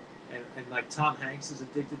 and like Tom Hanks is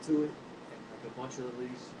addicted to it, and like a bunch of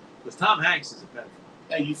these. Because Tom Hanks is a pedophile.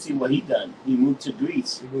 And you see what he done? He moved to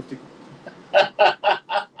Greece. He moved to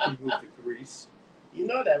Greece. You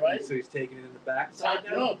know that, right? So he's taking it in the back.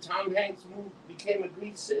 Tom Hanks became a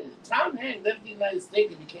Greek citizen. Tom Hanks left the United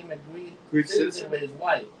States and became a Greek citizen with his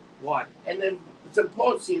wife. Why? And then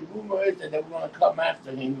supposedly, rumor is that they were going to come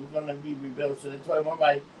after him. He was going to be rebuilt. So they told him, all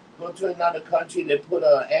right, go to another country. They put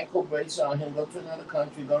an ankle brace on him. Go to another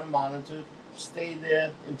country. Go to monitor. Stay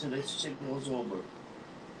there until the shit goes over.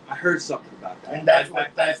 I heard something about that. And that's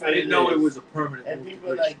what I didn't know it was a permanent. And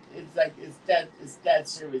people are like, it's that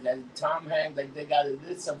serious. And Tom Hanks, like they got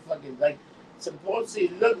this some fucking like supposedly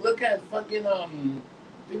look at fucking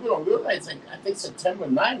people don't realize like I think September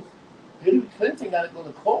 9th, Hillary Clinton got to go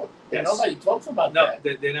to court. Yes. And nobody talks about that.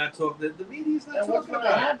 No, they're not talking. The media's not talking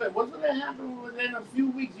about it. What's going to happen within a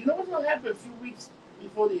few weeks? You know what's going to happen a few weeks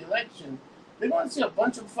before the election? They're going to see a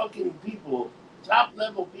bunch of fucking people. Top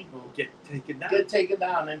level people get taken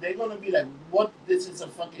down, and they're gonna be like, "What? This is a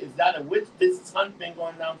fucking? Is that a witch? This hunt been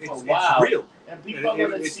going down for a while? It's real, and people are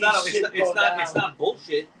gonna see shit it's not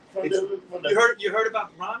bullshit. You heard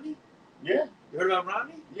about Romney? Yeah. You heard about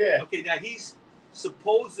Romney? Yeah. Okay, now he's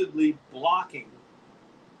supposedly blocking.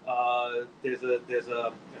 There's a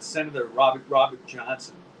Senator Robert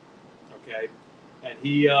Johnson. Okay, and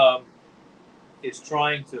he is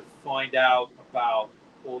trying to find out about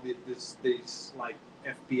all these like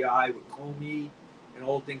FBI with Comey and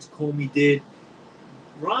all the things Comey did.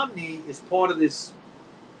 Romney is part of this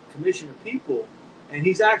commission of people, and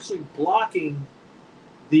he's actually blocking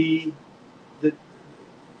the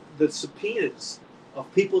subpoenas of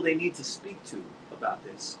people they need to speak to about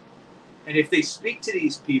this. And if they speak to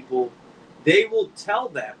these people, they will tell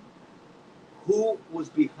them who was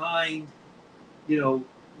behind, the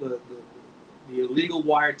illegal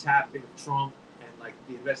wiretapping of Trump. Like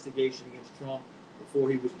the investigation against Trump before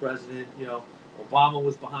he was president, Obama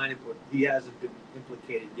was behind it, but he hasn't been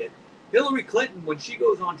implicated yet. Hillary Clinton, when she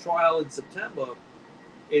goes on trial in September,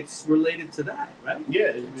 it's related to that, right?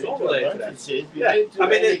 Yeah, it's all related to that. Yeah, I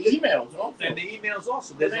mean, the emails also. And the emails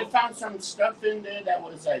also. They found some stuff in there that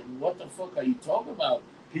was like, what the fuck are you talking about?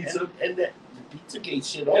 Pizza. And the Pizzagate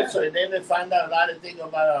shit also. Yeah. And then they found out a lot of things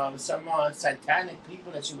about some satanic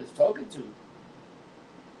people that she was talking to.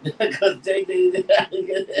 Because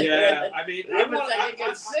yeah, I mean, I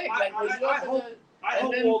get sick. I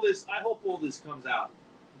hope all this comes out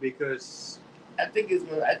because I think it's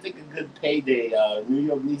good. I think a good payday. New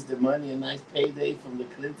York needs the money, a nice payday from the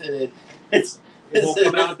Clinton. It won't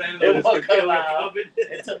come out then. It won't come out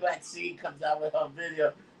until Maxine comes out with her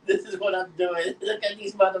video. This is what I'm doing. Look at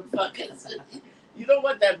these motherfuckers. You know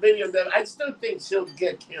what? That video. I still think she'll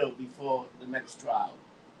get killed before the next trial.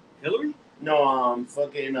 Hillary? No,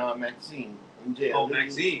 fucking Maxine in jail. Oh,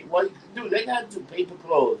 Maxine. What, dude? They got to do paper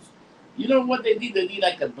clothes. You know what they need? They need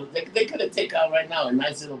like they could have taken out right now a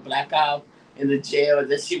nice little blackout in the jail, and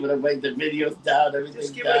then she would have made the videos down,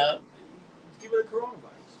 everything down. Give her the coronavirus.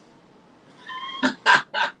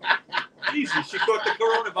 Easy. She caught the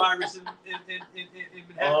coronavirus in Manhattan.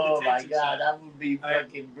 Oh my God, that would be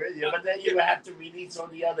fucking brilliant. But then you would have to release all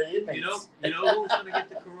the other inmates. You know who's gonna get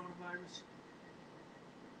the coronavirus?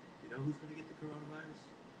 You know who's going to get the coronavirus?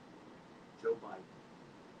 Joe Biden.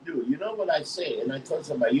 Dude, you know what I say, and I told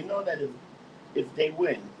somebody, you know that if they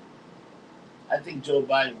win, I think Joe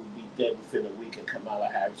Biden will be dead within a week and Kamala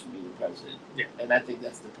Harris will be the president. Yeah. And I think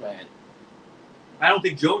that's the plan. I don't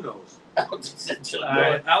think Joe knows. I don't think Joe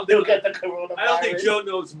knows. He'll get the coronavirus. I don't think Joe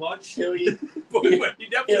knows much. He'll eat, he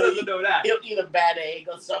definitely doesn't know that. He'll eat a bad egg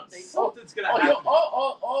or something. Something's going to happen.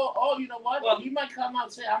 You know what? Well, he might come out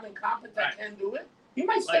and say, I'm incompetent, I can't do it. He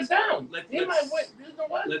might step down. He might win. You know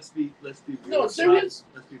what? Let's be real. No, serious?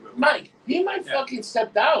 Let's be real. Mike, he might fucking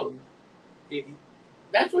step down.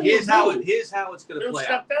 That's what here's how it's going to play out.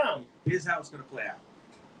 Step down. Here's how it's going to play out.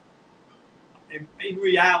 In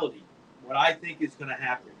reality, what I think is going to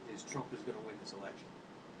happen is Trump is going to win this election.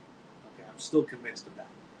 Okay, I'm still convinced of that.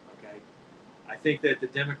 Okay, I think that the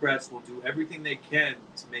Democrats will do everything they can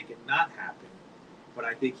to make it not happen, but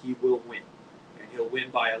I think he will win. He'll win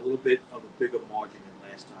by a little bit of a bigger margin than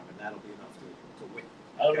last time, and that'll be enough to win.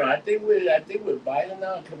 I don't know. I think with Biden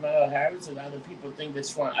now and Kamala Harris, and other people think that's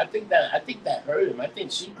fun. I think that hurt him. I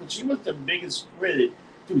think she was the biggest critic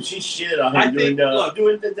Dude, she shit on I him think,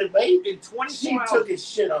 during the debate. In 24 She hours, took his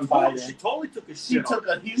shit on Biden. She totally took his She shit took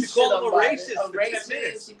on. a huge She shit called on him a Biden. racist for 10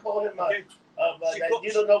 minutes. She called him Okay.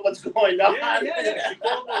 you don't know what's going on. Yeah. She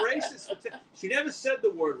called him a racist. She never said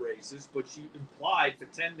the word racist, but she implied for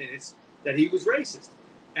 10 minutes that he was racist.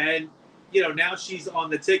 And, now she's on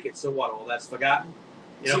the ticket. So what? All that's forgotten?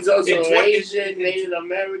 She's also Asian, Native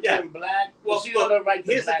American, black. Well, she don't write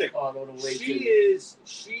the black card all the way. She's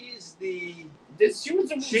the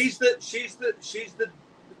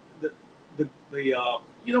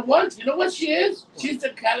you know what she is? She's the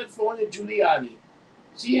California Giuliani.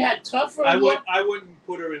 She had tougher law. I wouldn't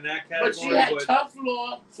put her in that category. But she had tough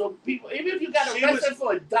law, so people, even if you got arrested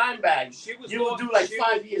for a dime bag, you would do like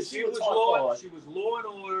 5 years. She was law and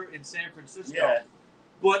order in San Francisco. Yeah.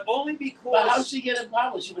 But only because. But how'd she get in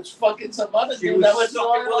power? She was fucking some other dude that was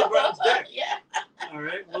sucking Willie Brown's dick. Yeah. All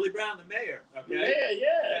right, Willie Brown, the mayor. Okay.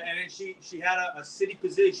 Yeah. And then she had a city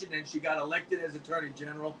position, and she got elected as Attorney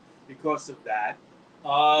General because of that.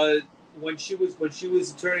 When she was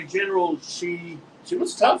Attorney General, she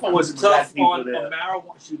was tough on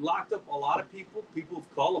marijuana. She locked up a lot of people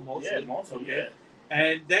of color mostly. Yeah, mostly. Okay? Yeah.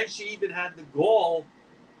 And then she even had the gall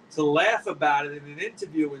to laugh about it in an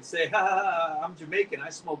interview and say, I'm Jamaican, I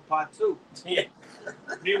smoke pot too. Yeah.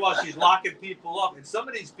 Meanwhile, she's locking people up. And some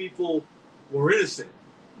of these people were innocent.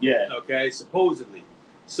 Yeah. Okay, supposedly.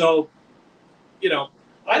 So, I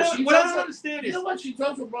don't understand is... You know what? She's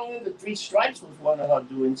also brought in the 3 strikes was one of her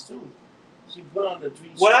doings too. She put on the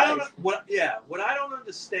 3 strikes. What I don't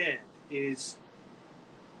understand is,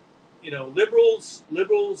 liberals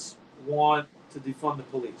want to defund the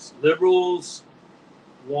police. Liberals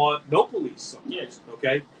want no police sometimes. Yes.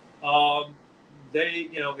 Okay. They,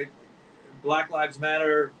 Black Lives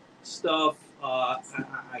Matter stuff.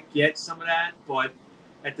 I get some of that, but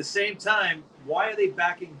at the same time, why are they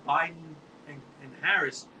backing Biden and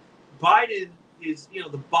Harris? Biden is,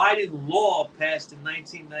 the Biden law passed in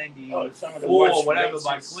 1994 or whatever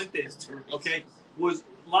by Clinton. Okay, was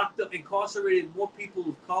locked up, incarcerated more people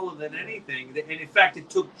of color than anything, and in fact,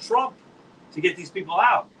 it took Trump to get these people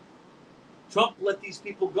out. Trump let these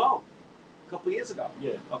people go a couple of years ago.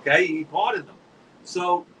 Yeah. Okay, he pardoned them.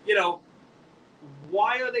 So,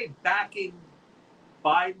 why are they backing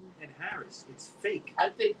Biden and Harris? It's fake. I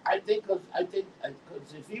think because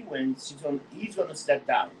if he wins, he's gonna step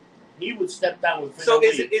down. He would step down with. So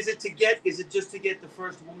is it just to get the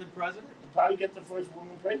first woman president? Probably get the first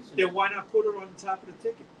woman president. Then why not put her on the top of the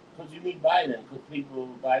ticket? Because you need Biden. Because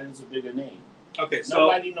Biden's a bigger name. Okay, so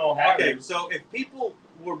nobody know Harris. Okay, so if people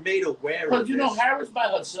were made aware of this. Because Harris by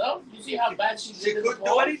herself, you see how bad she did. She couldn't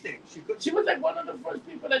do anything. She was like one of the first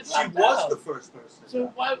people that dropped out. She was the first person.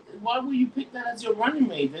 So why would you pick that as your running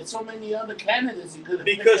mate? There's so many other candidates you could have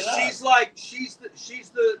picked. Because she's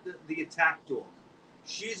the attack dog.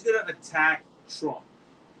 She's gonna attack Trump,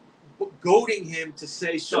 goading him to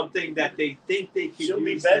say something that they think they can. She'll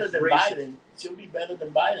be better than Biden. She'll be better than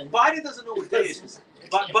Biden. Biden doesn't know what day it is.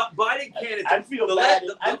 But Biden can't. I feel bad.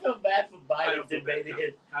 I feel bad for Biden debating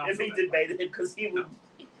him. If he debated him, because he would.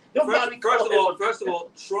 First of all,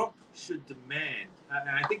 Trump should demand. And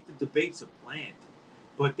I think the debates are planned.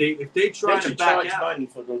 But if they try to back charge money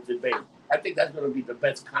for those debates. I think that's going to be the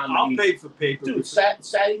best comedy. I'll pay for paper. Dude,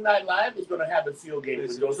 Saturday Night Live is going to have a field game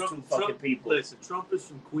with those two fucking people. Listen, Trump is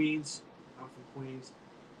from Queens. I'm from Queens.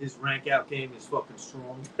 His rank out game is fucking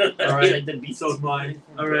strong. All right. So's mine.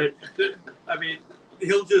 All right. I mean,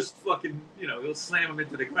 he'll just fucking, he'll slam him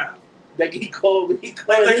into the ground. Like he called he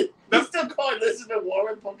still called Elizabeth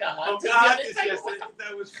Warren Pocahontas.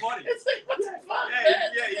 That was funny. It's like, what the fuck, man?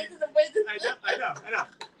 I know.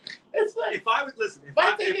 It's like, if I would listen,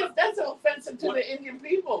 that's offensive to the Indian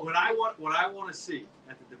people. What I want to see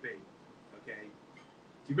at the debate, okay?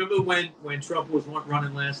 Do you remember when Trump was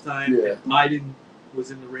running last time? Yeah. And Biden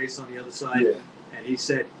was in the race on the other side, yeah. And he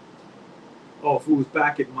said, "Oh, if it was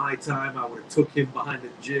back in my time, I would have took him behind the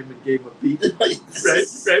gym and gave him a beat."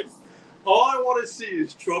 right. All I want to see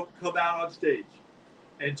is Trump come out on stage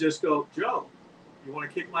and just go, "Joe, you want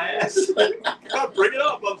to kick my ass? Come on, bring it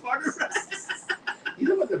up, motherfucker." You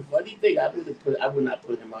know what the funny thing? I would not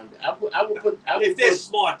put him on. If they're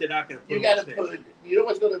smart, they're not going to put him on stage. You know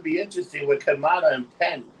what's going to be interesting with Kamala and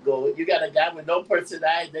Penn go? You got a guy with no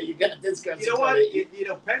personality. Then you got this guy. You know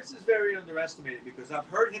what? Pence is very underestimated because I've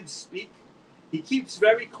heard him speak. He keeps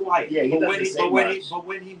very quiet. Yeah, but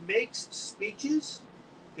when he makes speeches,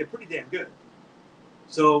 they're pretty damn good.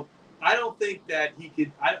 So I don't think that he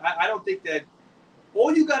could. I don't think that.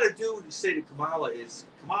 All you got to do to say to Kamala is,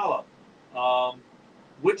 Kamala,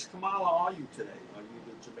 which Kamala are you today? Are you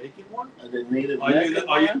the Jamaican one? The Native American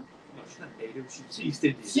one? No, she's not native. She's East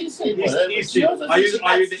Indian. She's Indian. East Indian. Are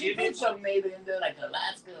you the She Indian? put some native in there, like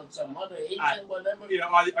Alaska or some other Asian, whatever. You know,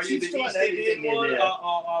 are you the She's East throwing Indian everything in one? there.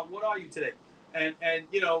 What are you today? And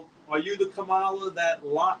you know, are you the Kamala that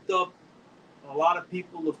locked up a lot of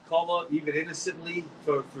people of color, even innocently,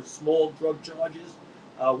 for small drug charges?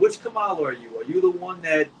 Which Kamala are you? Are you the one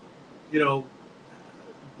that, you know,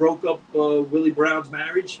 broke up Willie Brown's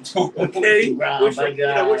marriage? Okay, Brown, which my one, God. you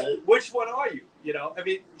know, which one are you? You know, I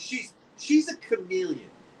mean, she's a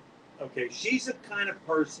chameleon. Okay, she's a kind of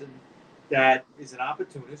person that is an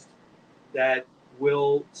opportunist that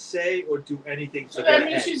will say or do anything. So that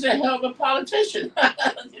means she's a hell of a politician.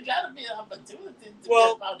 You gotta be an opportunist.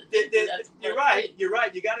 Well, you're right. You're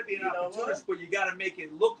right. You got to be an opportunist, but you got to make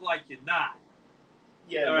it look like you're not.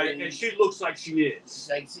 Yeah, all right. And she looks like she is.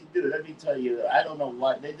 Like, dude, let me tell you, I don't know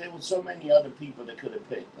what. There were so many other people that could have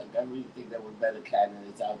picked. Like, I really think there were better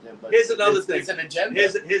candidates out there. But here's another thing. It's an agenda.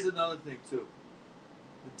 Here's another thing too.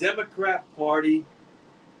 The Democrat Party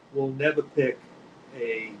will never pick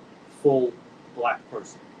a full black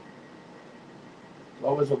person.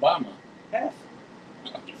 What was Obama? Half.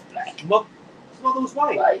 He's black. His mother was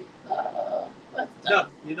white. Right. No,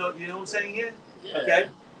 you know what I'm saying here? Yeah. Okay.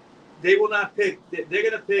 They will not pick. They're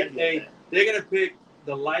gonna pick They're gonna pick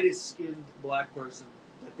the lightest skinned black person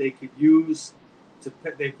that they could use to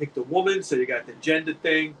pick. They picked a woman, so you got the gender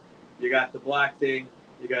thing, you got the black thing,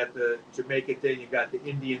 you got the Jamaican thing, you got the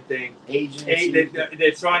Indian thing. Asian.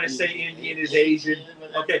 They're trying to say Indian is Asian.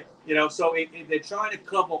 Okay, you know, so they're trying to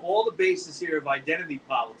cover all the bases here of identity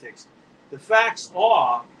politics. The facts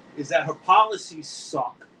is that her policies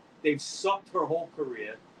suck. They've sucked her whole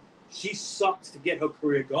career. She sucked to get her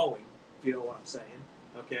career going, if you know what I'm saying.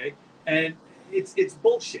 Okay? And it's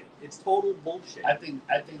bullshit. It's total bullshit. I think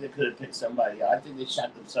they could have picked somebody else. I think they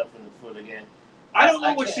shot themselves in the foot again. I don't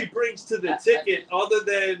know what she brings to the ticket other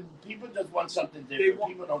than people just want something different.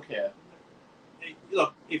 People don't care.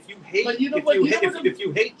 Look, if you hate if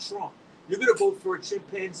you hate Trump, you're gonna vote for a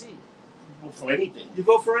chimpanzee. You vote for anything. You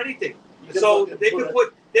vote for anything. So they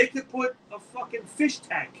could put a fucking fish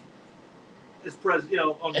tank as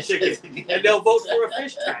president, on the ticket, and they'll vote for a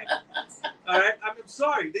fish tank. All right, I'm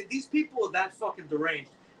sorry. These people are that fucking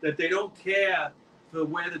deranged that they don't care for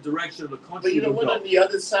where the direction of the country. But you know what? On the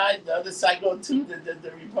other side go too.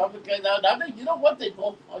 The Republicans now. I mean, you know what?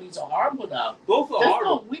 Both parties are horrible now. Both are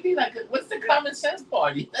horrible. We need what's the common sense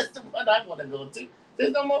party? That's the one I want to go to.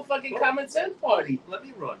 There's no more fucking common sense party. Let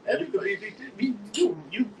me run. You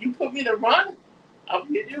put me to run. I'll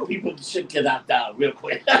get you. People should get out down real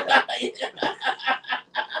quick.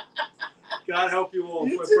 God help you all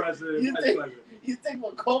for president. You think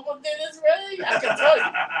what Cuomo did is right? I can tell you.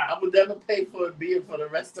 I would never pay for a beer for the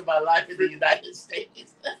rest of my life in the United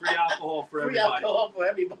States. Free alcohol for everybody. Free alcohol for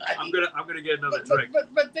everybody. I'm gonna get another drink.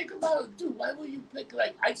 But think about it, dude. Why would you pick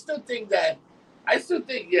I still think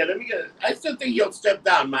he'll step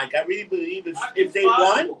down, Mike. I really believe if they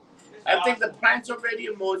won, I think the plan's already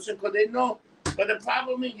in motion because they know. But the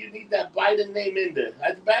problem is you need that Biden name in there.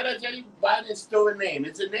 As bad as any Biden's still a name.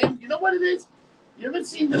 It's a name. You know what it is? You ever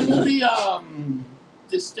seen the movie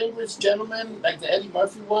Distinguished Gentleman, like the Eddie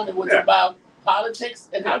Murphy one? It was about politics.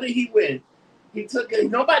 And how did he win? He took it.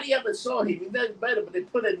 Nobody ever saw him. He does better, but they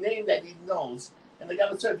put a name that he knows. And they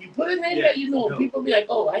got to say, if you put a name that you know, people be like,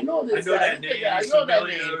 oh, I know this guy. That name. I know that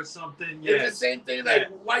name. Or something. Yeah. It's the same thing.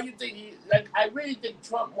 Why you think I really think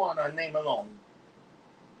Trump won on name alone.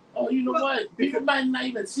 Oh, you know what? People might not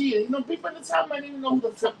even see it. People in the South might even know who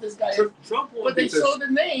the fuck this guy is. Trump won, but they saw the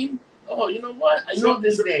name. Oh, you know what? I know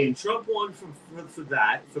this name. Trump won for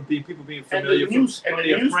people being familiar from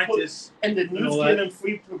The Apprentice. And the news get him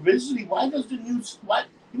free provisionally. Why does the news? What?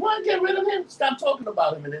 You want to get rid of him? Stop talking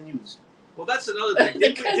about him in the news. Well, that's another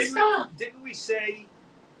thing. Didn't we say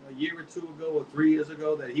a year or two ago or 3 years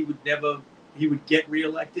ago that he would get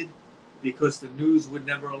reelected because the news would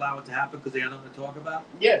never allow it to happen because they had nothing to talk about?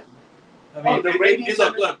 Yeah. I mean, the ratings.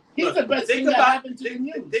 Look. He's the best thing that happened to the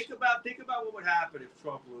news. Think about what would happen if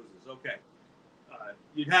Trump loses. Okay,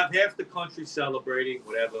 you'd have half the country celebrating,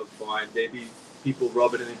 whatever, fine. Maybe people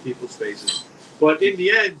rubbing it in people's faces, but in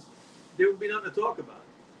the end, there would be nothing to talk about.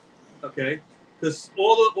 Okay, because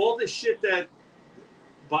all the shit that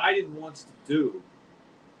Biden wants to do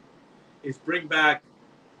is bring back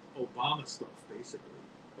Obama stuff, basically.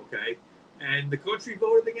 Okay, and the country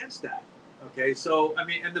voted against that. Okay, so I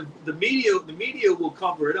mean, and the media will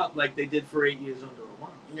cover it up like they did for 8 years under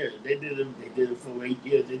Obama. Yeah, they did it for 8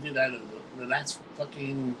 years. They did that in the last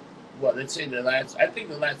fucking I think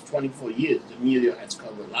the last 24 years, the media has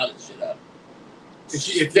covered a lot of shit up.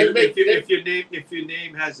 If your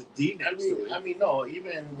name has a D next to it. I mean, no.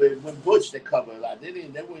 Even with Bush, they cover a lot. They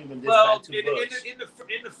weren't even this Well, bad to Bush.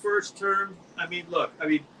 in the first term, I mean, look, I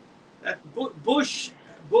mean, Bush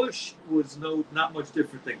was not much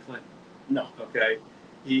different than Clinton. No. Okay.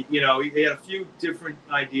 He had a few different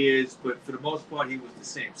ideas, but for the most part, he was the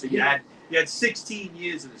same. So you had 16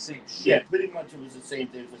 years of the same shit. Yeah, pretty much it was the same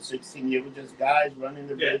thing for 16 years. With just guys running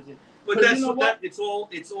the business. But that's it's all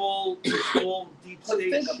deep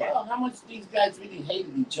state. Think about how much these guys really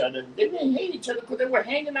hated each other. They didn't hate each other because they were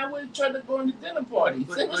hanging out with each other, going to dinner parties.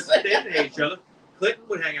 But they didn't hate each other. Clinton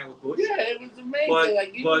would hang out with Bush. Yeah, it was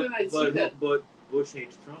amazing. But Bush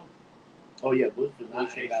hates Trump. Oh yeah, Bush did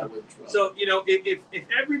not hang out with Trump. So if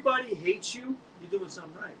everybody hates you, you're doing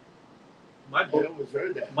something right. My book. I always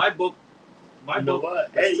heard that. My book.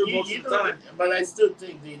 Hey, but I still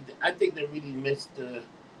think they really missed.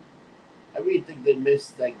 I really think they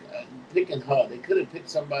missed picking her. They could have picked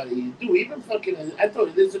somebody. Dude, even fucking. I thought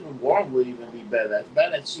Elizabeth Warren would even be better. As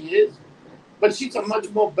bad as she is, but she's a much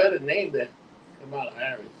more better name than Kamala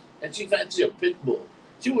Harris, and she's actually a pit bull.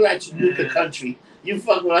 She would actually nuke the country. You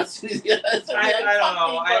fuck with us. I don't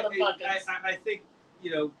know. I think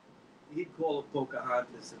he'd call her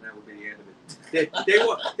Pocahontas, and that would be the end of it.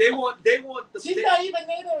 They want the. She's not even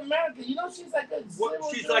Native American. She's like a.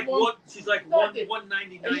 She's like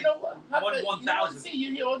 199. You know what? 1,000. See,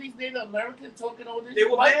 you hear all these Native Americans talking all this. They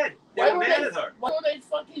were mad. They were mad at her. Why don't they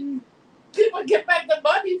fucking people get back the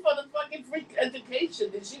money for the fucking free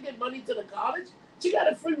education? Did she get money to the college? She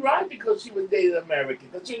got a free ride because she was Native American.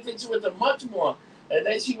 Because she thinks she was a much more. And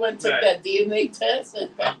then she went and took that DNA test.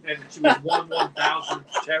 And she was 1,000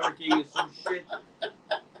 Cherokee or some shit. Oh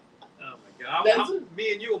my God.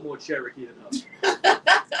 Me and you are more Cherokee than us.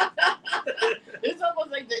 It's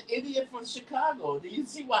almost like the idiot from Chicago. Do you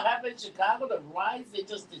see what happened in Chicago? The riots they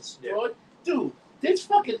just destroyed? Yeah. Dude, this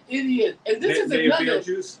fucking idiot. And this is another.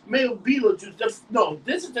 Mayor Beetlejuice.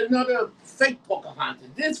 This is another fake Pocahontas.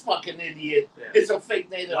 This fucking idiot is a fake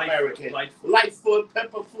Native American. Lightfoot,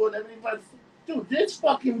 Pepperfoot, everybody. Dude, this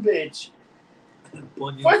fucking bitch.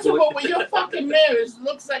 First of all, when your fucking mayor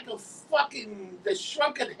looks like the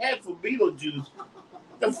shrunken head for Beetlejuice,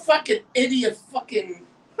 the fucking idiot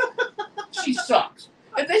she sucks.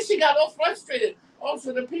 And then she got all frustrated.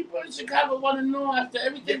 Also, the people in Chicago want to know after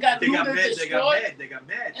everything got looted, destroyed. They got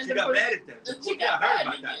mad. She got mad at them. She got mad.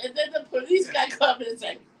 And then the police guy come in and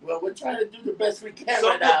say, well, we're trying to do the best we can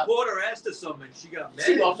right now. Some reporter asked her something. She got mad.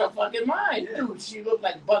 She lost her fucking mind. Yeah. Dude, she looked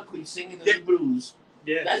like Buckwheat singing the blues.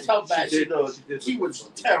 Yeah, that's how bad she looked. She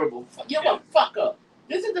was terrible. Fuck up.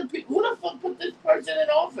 This is the people. Who the fuck put this person in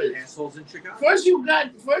office? Assholes in Chicago.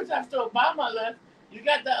 First after Obama left, you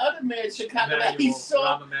got the other man in Chicago that he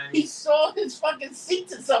saw his fucking seat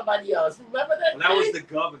to somebody else. Remember that? Well, that was the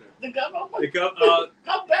governor. The governor.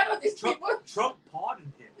 How bad are these people? Trump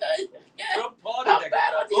pardoned him. Yeah. Trump pardoned him. How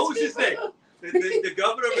bad are these What was his name? The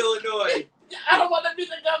governor of Illinois. I don't want to be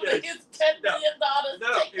the governor. He gets $10 million.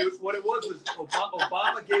 No, what it was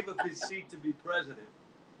Obama gave up his seat to be president.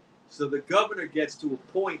 So the governor gets to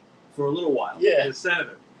appoint for a little while. Yeah. The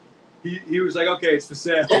senator. He was like, okay, it's for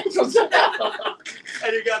sale.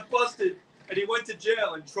 And he got busted, and he went to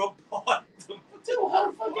jail, and Trump pardoned him. Dude,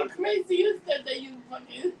 how fucking crazy is that you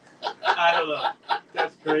fucking... I don't know.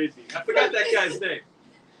 That's crazy. I forgot that guy's name.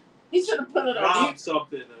 He should have put it on Rob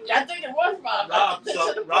something. I think it was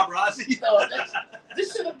Rob. Rob Rossi? No,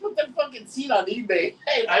 this should have put the fucking seat on eBay.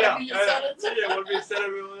 Hey, want to be your senator? Yeah, want to be a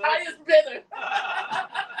senator? Highest bidder.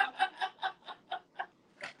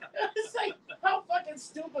 It's like, how fucking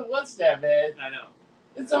stupid was that, man? I know.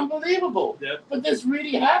 It's unbelievable. Yep. But this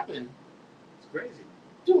really happened. It's crazy.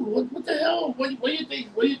 Dude, what the hell? What do you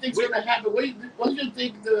think? What do you think's going to happen? What do you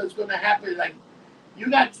think is going to happen? Like, you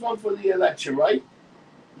got Trump for the election, right?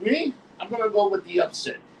 Me? I'm going to go with the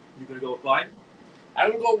upset. You're going to go with Biden?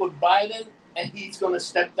 I'm going to go with Biden, and he's going to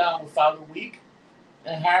step down without a week.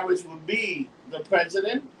 And Harris will be the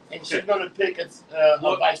president, and she's going to pick a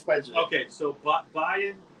vice president. Okay, so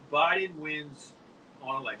Biden wins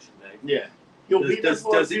on election day. Yeah. He'll be there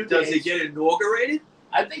for a few days. Does he get inaugurated?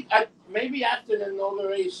 I think maybe after the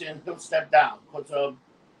inauguration, he'll step down because of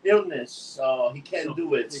illness. He can't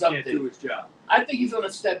do it. He can't do his job. I think he's going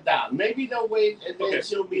to step down. Maybe they'll wait, and then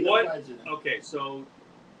she'll be the president. Okay, so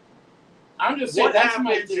I'm just saying that's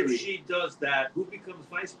my theory. If she does that, who becomes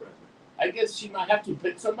vice president? I guess she might have to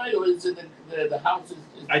pick somebody, or is it the House?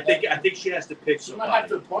 I think she has to pick somebody. She might have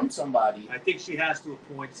to appoint somebody. I think she has to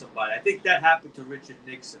appoint somebody. I think that happened to Richard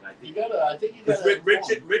Nixon. I think you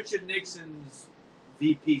gotta. Richard Nixon's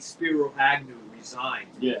VP Spiro Agnew resigned.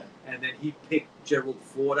 Yeah. And then he picked Gerald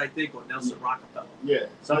Ford, I think, or Nelson Rockefeller. Yeah.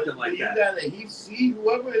 Something like that.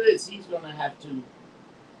 Whoever it is, she's gonna have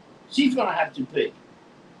to pick.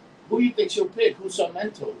 Who do you think she'll pick? Who's her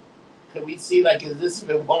mentor? Can we see like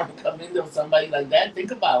Elizabeth Warren come in or somebody like that?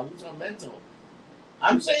 Think about who's her mentor.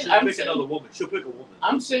 She'll pick another woman. She'll pick a woman.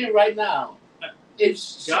 I'm saying right now, if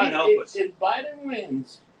Biden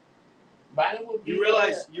wins, Biden will be. You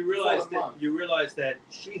realize that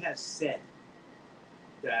she has said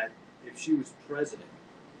that if she was president,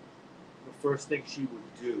 the first thing she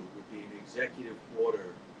would do would be an executive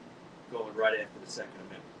order going right after the Second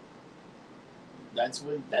Amendment. That's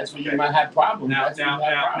when you might have problems. Now,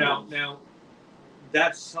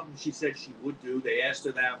 that's something she said she would do. They asked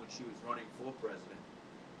her that when she was running for president.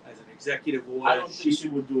 As an executive order, I don't think she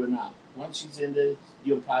would do it now. Once she's in there,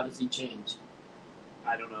 your policy changed.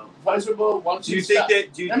 I don't know. First of all, once do you think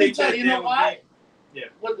that? Do you think that? You know why? Yeah.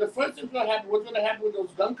 Well, the first thing's gonna happen. What's gonna happen with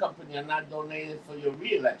those gun companies are not donated for your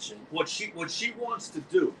re-election? What she wants to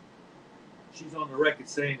do, she's on the record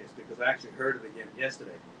saying this because I actually heard it again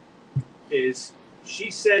yesterday. Is she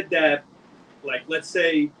said that, like, let's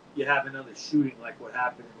say you have another shooting like what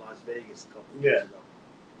happened in Las Vegas a couple of years ago.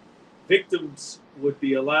 Victims would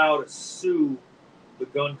be allowed to sue the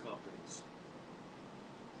gun companies.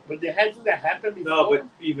 But hasn't that happened before? No, but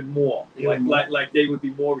even more. Like they would be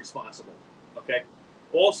more responsible. Okay.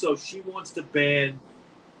 Also, she wants to ban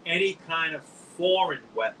any kind of foreign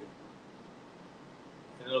weapon.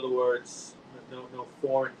 In other words, no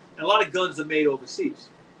foreign. And a lot of guns are made overseas.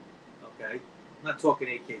 Okay. I'm not talking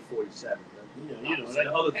AK-47. Like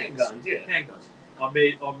other handguns. Yeah. Handguns are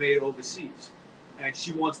made overseas. And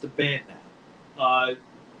she wants to ban that.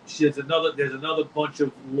 There's another bunch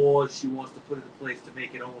of laws she wants to put into place to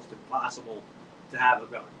make it almost impossible to have a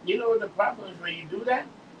gun. You know what the problem is when you do that?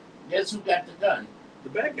 Guess who got the gun? The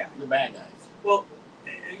bad guy. The bad guys. Well,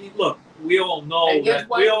 look, we all know that.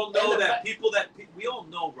 We all know that people that we all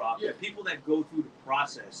know, Rob. That people that go through the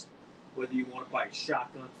process, whether you want to buy a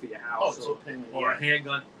shotgun for your house or a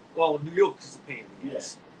handgun. Well, in New York, it's a pain in the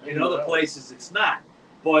ass. In other places, it's not.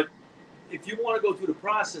 But if you want to go through the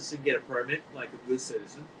process and get a permit, like a good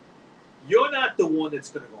citizen, you're not the one that's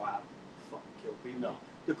going to go out and fucking kill people. No.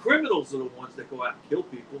 The criminals are the ones that go out and kill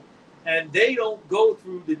people, and they don't go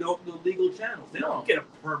through the legal channels. They don't get a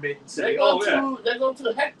permit and say, they go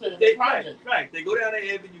to Hector project. Right. They go down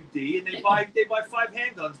to Avenue D and they buy 5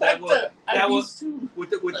 handguns that was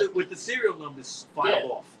with the serial numbers filed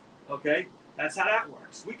off. Okay, that's how that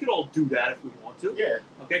works. We could all do that if we want to. Yeah.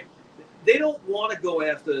 Okay. They don't want to go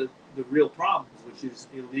after the real problems, which is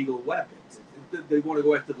illegal weapons. They want to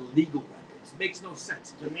go after the legal weapons. It makes no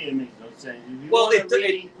sense. To me, it makes no sense.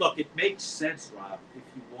 Look, it makes sense, Rob, if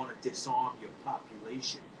you want to disarm your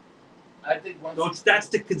population. I think that's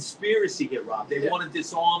the conspiracy here, Rob. They want to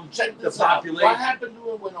disarm the population. What happened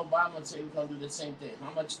to it when Obama said he was going to do the same thing?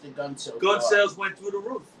 How much did gun sales? Gun sales went through the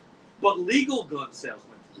roof, but legal gun sales went.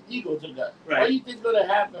 Ego to that. Right. What do you think is going to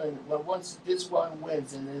happen once this one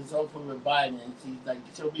wins and it's over with Biden and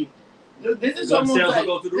she'll be? This is almost like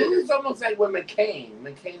with McCain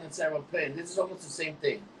and Sarah Palin. This is almost the same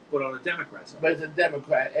thing. But on the Democrat side. But it's a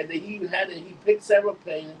Democrat, and he picked Sarah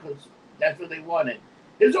Palin because that's what they wanted.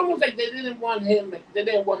 It's almost like they didn't want him. They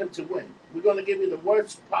didn't want him to win. We're going to give you the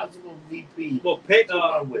worst possible VP. Well,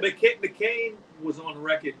 McCain was on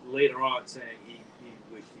record later on saying he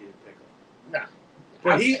wished he didn't pick him. Nah.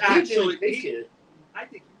 But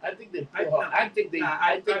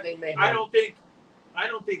I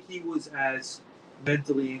don't think he was as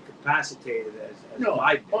mentally incapacitated as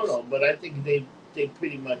Biden is. No, but I think they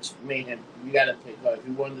pretty much made him. You got to pick her. If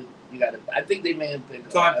you wanted, you got to. I think they made him pick her.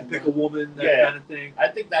 Time to pick a woman, that kind of thing. I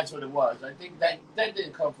think that's what it was. I think that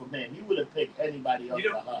didn't come from him. He would have picked anybody else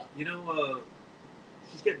for her.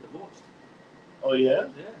 She's getting divorced. Oh yeah.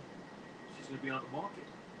 Yeah. She's gonna be on the market.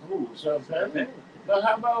 Ooh, so apparently. But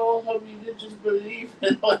how about all her religious belief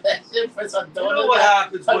and all that shit for some daughter? You know what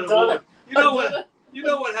happens when a woman? You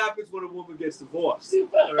know what happens when a woman gets divorced?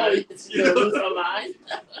 Right? She lose her mind.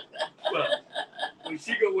 Well, when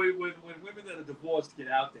women that are divorced get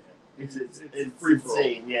out there, it's free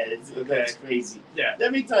insane. Yeah, that's crazy. Yeah.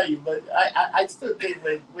 Let me tell you, but I still think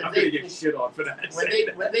when I'm gonna get shit on for that.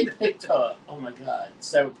 When they picked her, oh my God,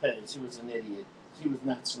 Sarah Palin, she was an idiot. She was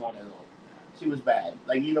not smart at all. She was bad.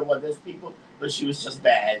 Like, you know what? There's people, but she was just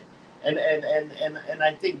bad. And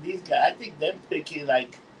I think these guys, I think them picking,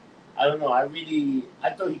 like, I don't know. I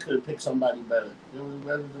thought he could have picked somebody better. There was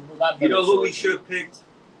a lot better. You know who he should have picked?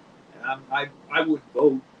 And I would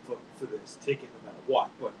vote for this ticket no matter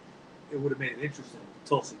what, but it would have made it interesting.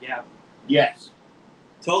 Tulsi Gabbard. Yes.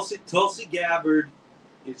 Tulsi Gabbard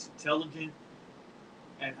is intelligent.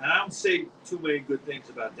 and I don't say too many good things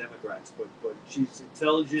about Democrats, but she's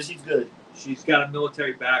intelligent. She's good. She's got a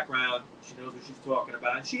military background. She knows what she's talking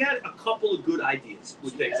about. And she had a couple of good ideas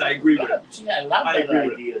with things. I agree with her. She had a lot of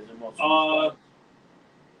better ideas than most people.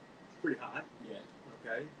 Pretty hot. Yeah.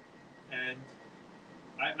 Okay. And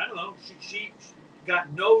I don't know. She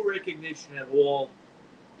got no recognition at all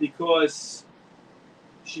because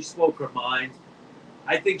she spoke her mind.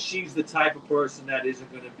 I think she's the type of person that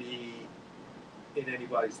isn't going to be in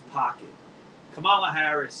anybody's pocket. Kamala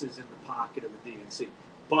Harris is in the pocket of the DNC.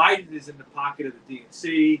 Biden is in the pocket of the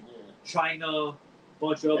DNC. Yeah. China, a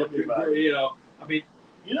bunch of other people. You know, I mean,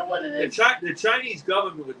 you know what it is? The Chinese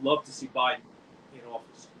government would love to see Biden in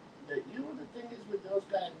office. You know what the thing is with those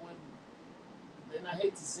guys? And I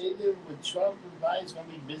hate to say it, with Trump and Biden, it's going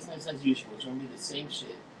to be business as usual. It's going to be the same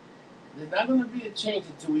shit. There's not going to be a change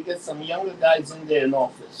until we get some younger guys in there in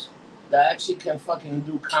office that actually can fucking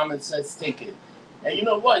do common sense thinking. And you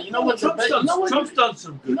know what? Trump's done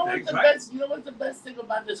some good things, right? You know what's the best thing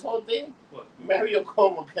about this whole thing? What? Andrew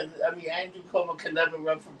Cuomo can never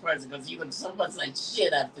run for president because he looks so much like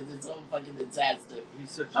shit after this whole fucking disaster.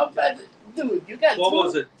 He's such How bad, dude?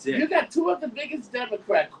 Cuomo's a dick. You got two of the biggest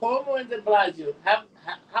Democrats, Cuomo and De Blasio.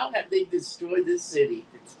 How have they destroyed this city?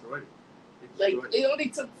 Destroyed it. Like, it only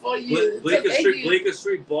took 4 years. Bleecker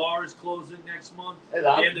Street Bar is closing next month. At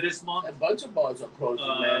the end of this month. A bunch of bars are closing,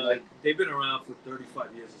 man. Like, they've been around for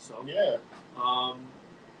 35 years or so. Yeah.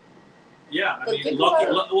 Yeah, I mean,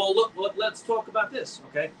 look, let's talk about this,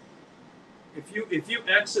 okay? If you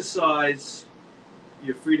exercise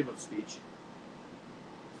your freedom of speech,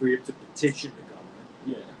 freedom to petition the government.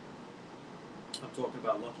 Yeah. I'm talking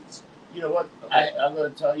about Lucky's. You know what? Okay. I'm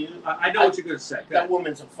going to tell you. I know what you're going to say. That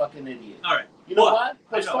woman's a fucking idiot. All right. You know what?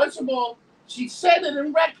 Because first of all, she said it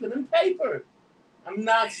in record and paper. I'm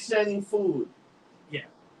not sending food. Yeah.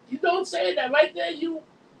 You don't say that right there. You're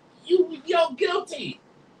guilty.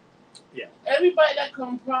 Yeah. Everybody that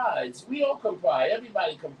complies, we all comply.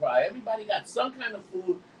 Everybody comply. Everybody got some kind of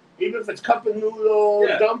food, even if it's cup of noodle,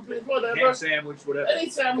 dumplings, whatever. Ham sandwich, whatever. Any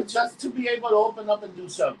sandwich, just to be able to open up and do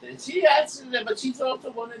something. She answers it, but she's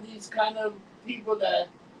also one of these kind of people that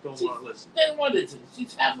don't want to listen. They don't want to listen.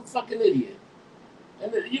 She's half a fucking idiot.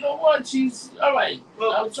 And you know what? She's all right.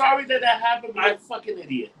 Well, I'm sorry that happened, but you're a fucking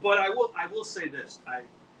idiot. But I will say this.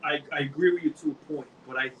 I agree with you to a point,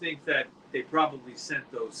 but I think that they probably sent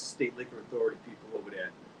those state liquor authority people over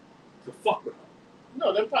there to fuck with her.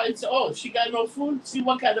 No, they probably said, "Oh, she got no food. See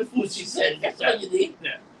what kind of food she said. That's what you need."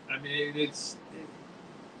 Yeah, I mean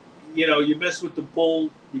you mess with the bull,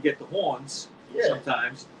 you get the horns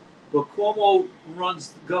sometimes. But Cuomo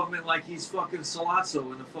runs the government like he's fucking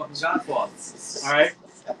Sollozzo in the fucking Godfather. All right?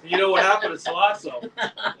 You know what happened to Sollozzo?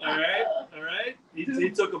 All right? He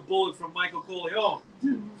took a bullet from Michael Corleone.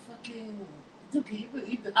 Dude, can you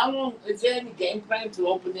believe how long, is there any game plan to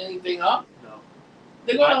open anything up? No.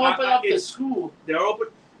 They're going to open up the school. They're open.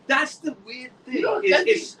 That's the weird thing. You know,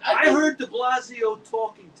 I heard de Blasio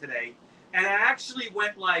talking today, and I actually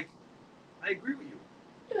went like, I agree with you.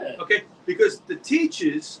 Yeah. Okay? Because the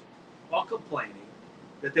teachers are complaining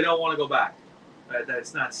that they don't want to go back, that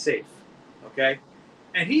it's not safe, okay?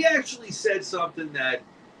 And he actually said something that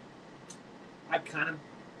I kind of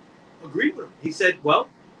agreed with him. He said, well,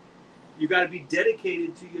 you got to be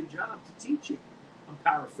dedicated to your job to teaching. I'm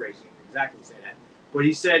paraphrasing exactly saying that. But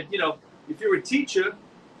he said, if you're a teacher,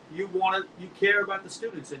 you care about the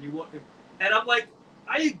students and and I'm like,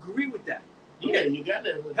 I agree with that. Okay? Yeah, you got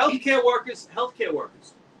to. Healthcare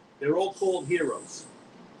workers, they're all called heroes.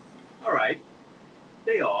 All right,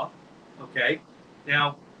 they are, okay.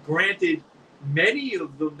 Now, granted, many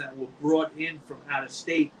of them that were brought in from out of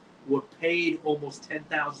state were paid almost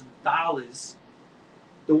 $10,000.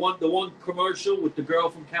 The one commercial with the girl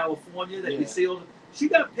from California that you see, she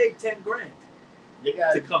got paid $10,000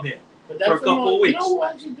 to come here for a couple of weeks. You know who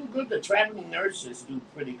actually do good? The traveling nurses do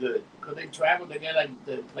pretty good because they travel. They get like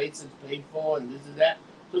the places paid for and this and that.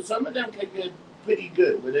 So some of them can get pretty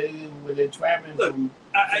good when they're traveling. Look, from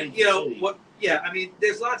what? Yeah, I mean,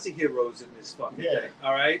 there's lots of heroes in this fucking thing.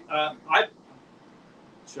 All right,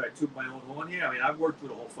 should I toot my own horn here? I mean, I've worked through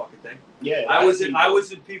the whole fucking thing. Yeah, I was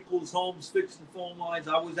in people's homes fixing phone lines.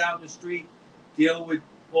 I was out in the street dealing with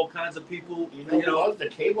all kinds of people. You know the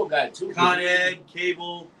cable guy too. Con Ed,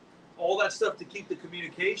 cable, all that stuff to keep the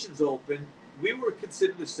communications open. We were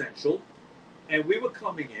considered essential, and we were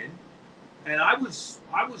coming in, and I was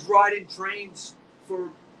riding trains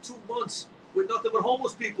for 2 months with nothing but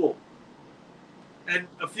homeless people, and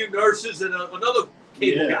a few nurses and another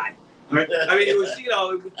cable guy. Right? I mean, it was,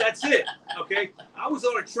 that's it. Okay. I was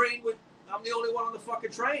on a train I'm the only one on the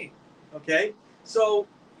fucking train. Okay. So,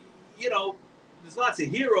 there's lots of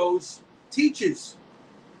heroes. Teachers.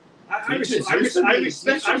 I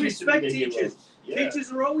respect teachers. Yeah.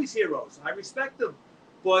 Teachers are always heroes. I respect them,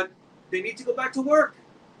 but they need to go back to work.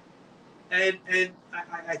 And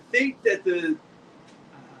I think that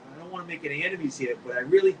I don't want to make any enemies here, but I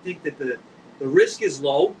really think that the risk is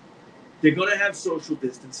low. They're going to have social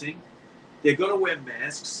distancing. They're going to wear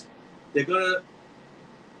masks. They're going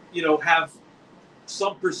to, have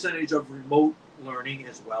some percentage of remote learning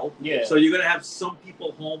as well. Yeah. So you're going to have some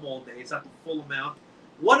people home all day. It's not the full amount.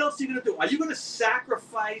 What else are you going to do? Are you going to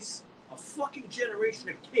sacrifice a fucking generation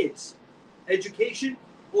of kids' education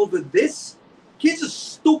over this? Kids are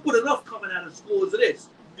stupid enough coming out of school as it is.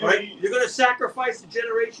 All right? You're going to sacrifice a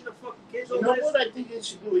generation of fucking kids over this? You know what I think it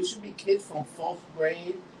should do? It should be kids from 4th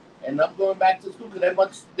grade and up going back to school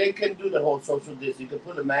because they can do the whole social distance. You can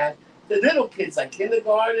put a mask. The little kids like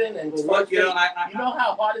kindergarten and you know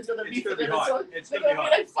how hard it's gonna be for them. It's gonna be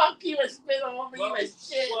hard. Like, fuck you and spit over you and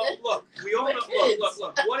shit. Well, look, we all know.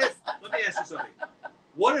 Look. What if? Let me ask you something.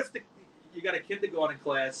 What if you got a kindergarten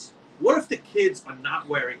class? What if the kids are not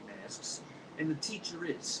wearing masks and the teacher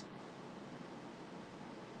is?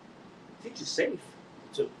 The teacher's safe.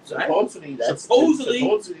 Supposedly,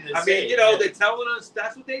 I mean, they're telling us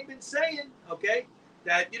that's what they've been saying. Okay,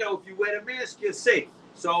 that if you wear a mask, you're safe.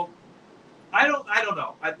 So. I don't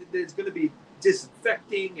know. There's going to be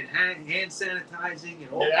disinfecting and hand sanitizing and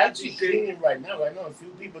all that. They're actually cleaning right now. I know a few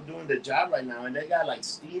people doing the job right now, and they got like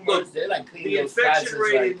steamers. Look, they're like cleaning the those infection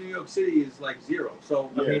rate like, in New York City is like 0.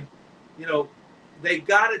 So I mean, they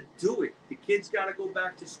got to do it. The kids got to go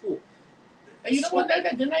back to school. And you know what?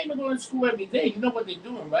 They're not even going to school every day. You know what they're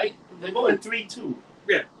doing, right? They're going 3-2.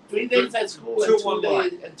 Yeah. 3 days at school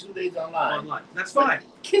and 2 days online. That's fine.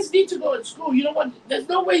 But kids need to go to school. You know what? There's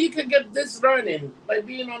no way you can get this learning by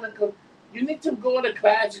being on a. You need to go to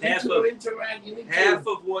class. You need to interact. Half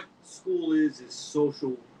of what school is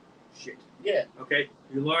social shit. Yeah. Okay.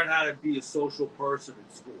 You learn how to be a social person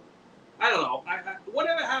in school. I don't know.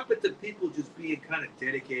 Whatever happened to people just being kind of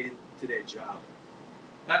dedicated to their job?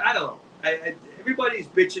 I don't know. Everybody's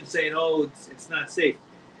bitching saying, "Oh, it's not safe."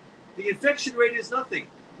 The infection rate is nothing.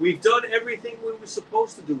 We've done everything we were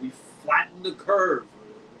supposed to do. We flattened the curve.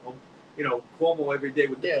 Cuomo every day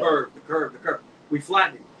with the curve. We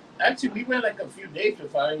flattened it. Actually, we went like a few days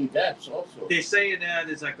without any deaths also. They're saying that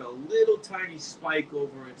there's like a little tiny spike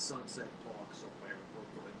over in Sunset Park somewhere in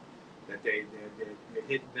Brooklyn. That they're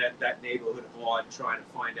hitting that neighborhood hard, trying to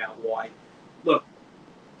find out why. Look,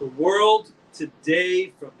 the world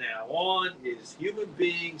today from now on is human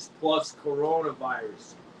beings plus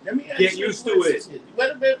coronavirus. Let me ask Get used to it.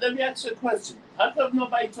 Wait a minute, let me ask you a question. How come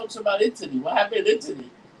nobody talks about Italy? What happened in Italy?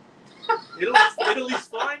 Italy's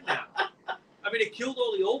fine now. I mean, it killed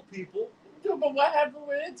all the old people. Yeah, but what happened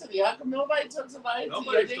with Italy? How come nobody talks about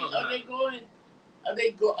Italy? Are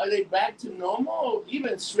they back to normal?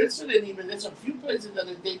 Even Switzerland, there's a few places that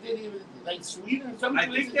they didn't even like Sweden. I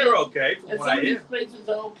think they're okay. And some of these places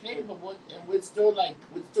are okay, but we're still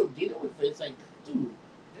dealing with it. It's like, dude,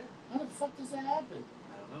 how the fuck does that happen?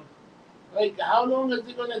 Like, how long is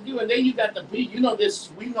it going to do? And then you got the people,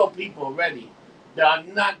 we know people already that are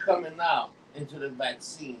not coming out into the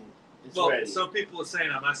vaccine. Ready. Some people are saying,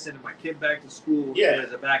 I'm not sending my kid back to school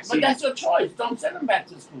as a vaccine. But that's your choice. Don't send them back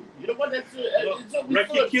to school. You know what?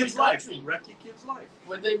 Wreck your kid's life.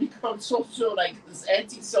 When they become social, like this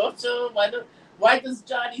anti-social, why does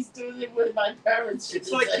Johnny still live with my parents? It's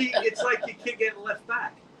like your kid getting left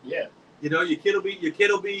back. Yeah. Your kid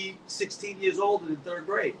will be 16 years old in 3rd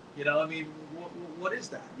grade. I mean, what is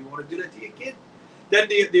that? You want to do that to your kid? Then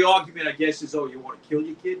the argument, I guess, is, you want to kill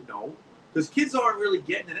your kid? No, because kids aren't really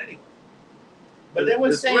getting it anyway. But they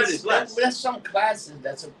were saying there's some classes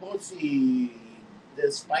that supposedly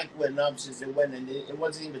the spike went up since it went, and it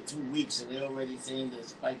wasn't even 2 weeks, and they're already saying the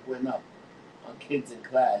spike went up on kids in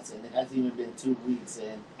class, and it hasn't even been 2 weeks.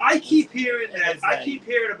 And I keep hearing that. I keep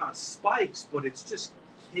hearing about spikes, but it's just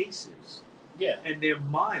cases. Yeah. And they're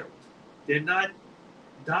mild. They're not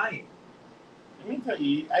dying. Let me tell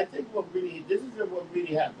you, I think what really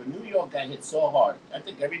happened. New York got hit so hard. I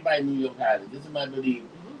think everybody in New York had it. This is my belief.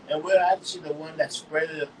 Mm-hmm. And we're actually the one that spread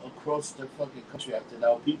it across the fucking country after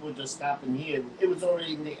that. People just stopping here. It was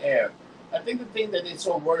already in the air. I think the thing that they're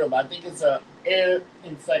so worried about, I think it's an air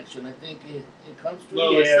infection. I think it comes through the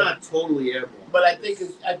air. It's not totally airborne. But I think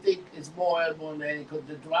it's more airborne than because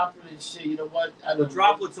the droplet shit. You know what? The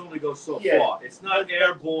droplets only go so far. It's not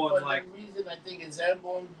airborne but like. The reason I think it's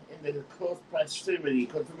airborne in the close proximity,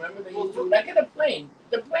 because remember they used to, like in a plane.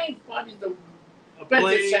 The plane probably the a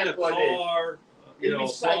plane, a car. you know, a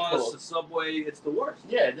bus, a subway, it's the worst.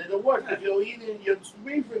 Yeah, they're the worst. Yeah. If you're eating, you're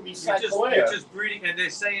breathing recycled air. You're just breathing, and they're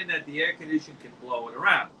saying that the air conditioning can blow it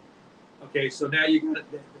around. Okay, so now you got,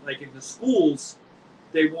 like in the schools,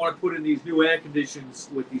 they want to put in these new air conditions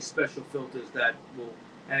with these special filters that will,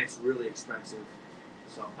 and it's really expensive.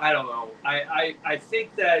 So I don't know. I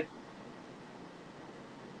think that,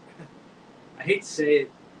 I hate to say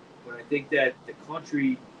it, but I think that the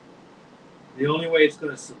country, the only way it's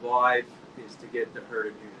going to survive is to get the herd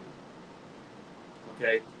immunity.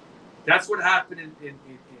 Okay? That's what happened in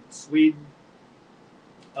Sweden.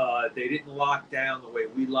 They didn't lock down the way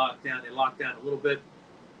we locked down. They locked down a little bit,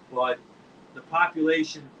 but the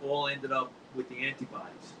population all ended up with the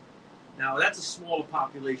antibodies. Now, that's a smaller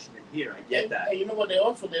population than here. I get that. And you know what? They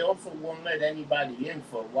also won't let anybody in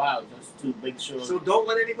for a while just to make sure. So don't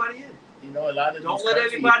let anybody in. You know, a lot of don't let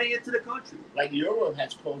anybody into the country. Like Europe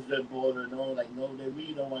has closed their border. No, they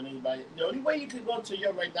really don't want anybody. The only way you can go to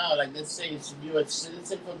Europe right now, like let's say if you're a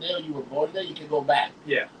citizen from there, you were born there, you can go back.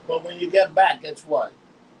 Yeah. But when you get back, guess what?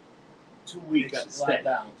 2 weeks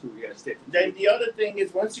lockdown. You gotta stay. Then the other thing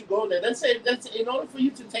is once you go there, let's say in order for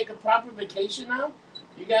you to take a proper vacation now,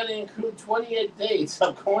 you got to include 28 days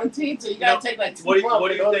of quarantine. So you got to take like 2 months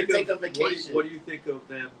in order to take a vacation. What do you think of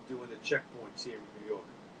them doing the checkpoints here in New York?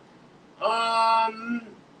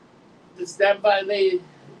 That violate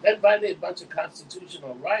a bunch of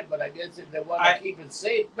constitutional right, but I guess if they want to keep it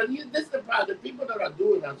safe. But this is the problem. The people that are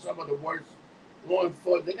doing are some of the worst law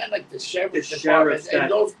enforcement. They got like the sheriff's department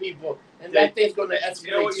and those people, and that thing's going to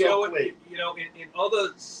escalate so quick. You know, in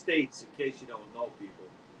other states, in case you don't know people,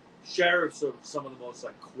 sheriffs are some of the most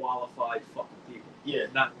like qualified fucking people. Yeah.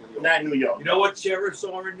 Not New York. Not New York. You know what sheriffs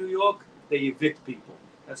are in New York? They evict people.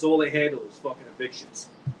 That's all they handle is fucking evictions.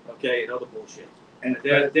 Okay, and other bullshit. And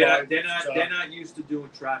they're not used to doing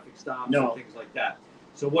traffic stops and things like that.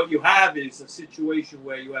 So what you have is a situation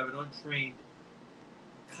where you have an untrained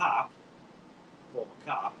cop,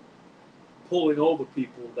 pulling over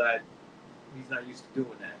people that he's not used to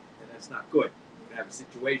doing that, and that's not good. You have a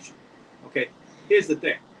situation. Okay, here's the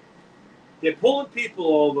thing. They're pulling people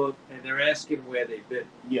over and they're asking where they've been.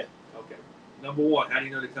 Yeah. Okay. Number one, how do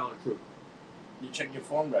you know they're telling the truth? You check your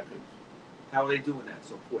phone records. How are they doing that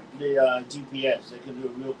so quick? The GPS, they can do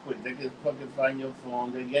it real quick. They can fucking find your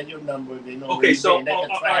phone. They get your number. They know. Okay, so all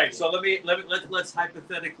right. So let's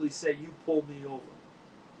hypothetically say you pulled me over.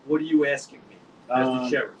 What are you asking me as the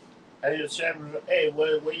sheriff? As the sheriff, hey,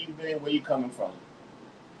 where you been? Where you coming from?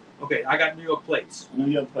 Okay, I got New York plates.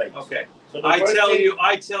 New York plates. Okay, so I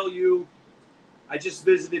tell you, I just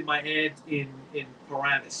visited my aunt in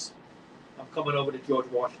Paramus. I'm coming over to George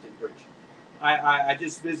Washington Bridge. I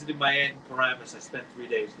just visited my aunt in Paramus. I spent 3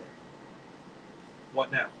 days there.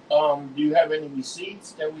 What now? Do you have any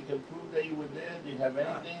receipts that we can prove that you were there? Do you have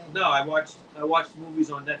anything? No, I watched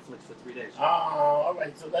movies on Netflix for 3 days. All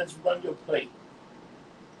right. So let's run your plate.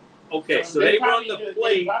 Okay, so they run the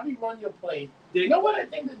plate. They probably run your plate. You know what I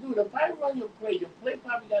think they do? They probably run your plate. Your plate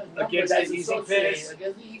probably got a number against that's the associated.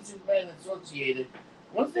 Against the Easy Pass associated.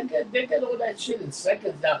 Once they get all that shit in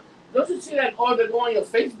seconds now. Don't you see that? Or they go on your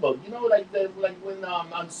Facebook. You know, like when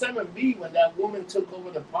on 7B when that woman took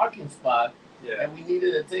over the parking spot, and we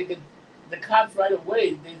needed a ticket. The cops right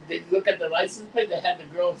away. They look at the license plate. They had the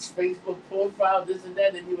girl's Facebook profile, this and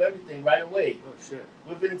that. They knew everything right away. Oh shit!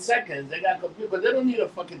 Within seconds, they got computer, but they don't need a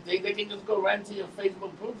fucking thing. They can just go right into your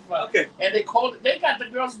Facebook profile. Okay. And they called. They got the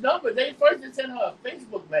girl's number. They sent her a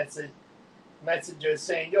Facebook messenger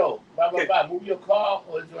saying, "Yo, blah blah blah, move your car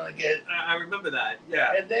or it's gonna get." I remember that.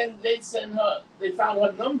 Yeah. And then they sent her. They found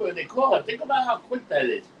her number and they called her. Think about how quick that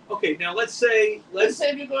is. Okay, now let's say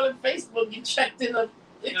if you go to Facebook, you checked in a.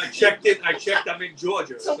 I checked. I'm in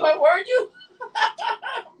Georgia. So where were you?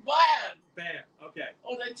 Bam. Okay.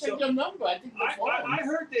 Oh, they checked your number. I think I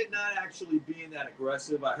heard they're not actually being that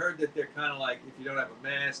aggressive. I heard that they're kind of like, if you don't have a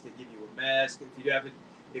mask, they give you a mask. If you haven't,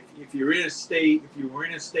 if you're in a state, if you were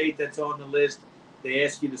in a state that's on the list, they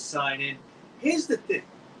ask you to sign in. Here's the thing: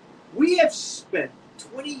 we have spent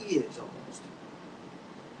 20 years almost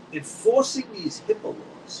enforcing these HIPAA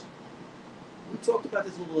laws. We talked about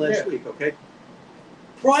this a little last week. Okay.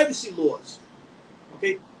 Privacy laws,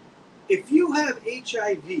 okay? If you have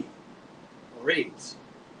HIV or AIDS,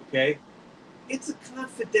 okay, it's a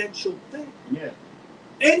confidential thing. Yeah.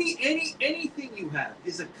 Anything you have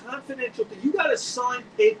is a confidential thing. You got to sign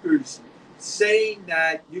papers saying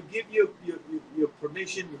that you give your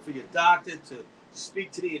permission for your doctor to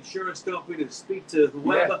speak to the insurance company, to speak to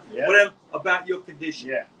whoever, whatever, about your condition.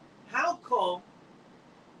 Yeah. How come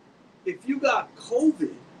if you got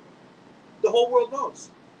COVID, the whole world knows?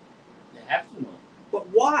 They have to know. But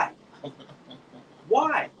why?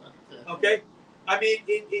 Why? Okay? I mean,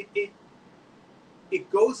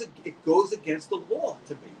 it goes against the law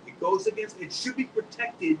to me. It should be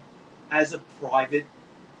protected as a private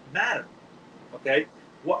matter. Okay,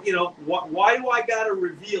 why do I gotta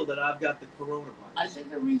reveal that I've got the coronavirus? I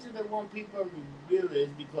think the reason they want people to reveal it is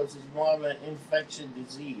because it's more of an infection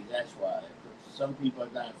disease. That's why some people are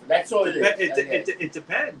dying for. That's all it is. It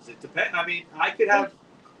depends. It depends. I mean, I could have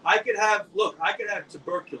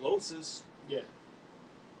tuberculosis. Yeah.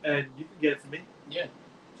 And you can get it from me. Yeah.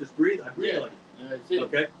 Just breathe. I breathe like it. That's it.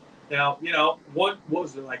 Okay. Now, what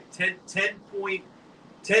was it, like 10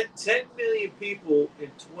 million people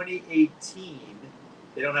in 2018.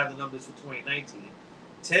 They don't have the numbers for 2019.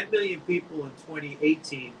 10 million people in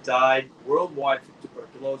 2018 died worldwide from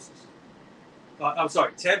tuberculosis. I'm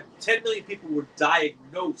sorry, 10 million people were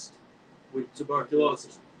diagnosed with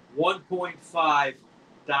tuberculosis. 1.5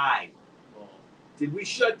 died. Oh. Did we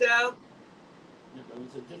shut down? Yeah, but it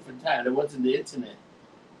was a different time. It wasn't the internet.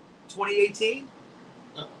 2018?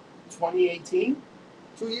 2018?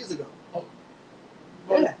 2 years ago. Oh.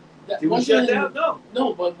 Well, yeah. Did we shut down? No.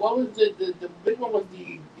 No, but what was the big one was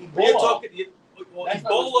the Ebola. You're talking,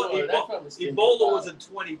 Ebola was in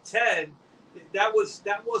 2010. That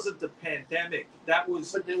wasn't the pandemic. That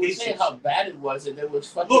was. But they were saying how bad it was, and they was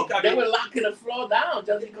fucking. Look, they were locking the floor down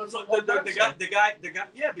just because of the guy.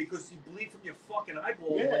 Yeah, because you bleed from your fucking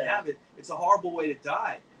eyeballs and have it. It's a horrible way to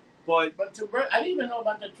die. But I didn't even know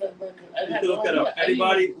about the tuberculosis. You can look it up.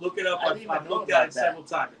 Anybody look it up. I've looked at it several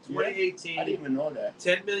times. In 2018, I didn't even know that.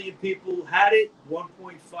 10 million people had it.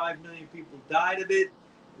 1.5 million people died of it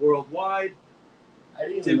worldwide. I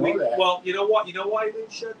didn't even know that. Well, you know what? You know why they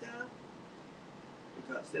shut down?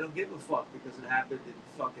 Because they don't give a fuck. Because it happened in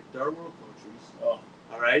fucking third world countries. Oh.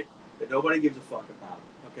 All right? That nobody gives a fuck about.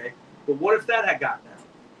 Okay? But what if that had gotten out?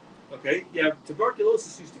 Okay? Yeah,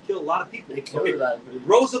 tuberculosis used to kill a lot of people. They killed a lot of people.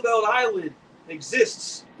 Roosevelt Island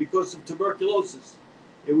exists because of tuberculosis.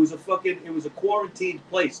 It was a quarantined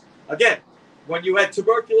place. Again, when you had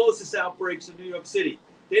tuberculosis outbreaks in New York City,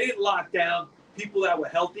 they didn't lock down people that were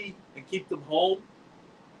healthy and keep them home.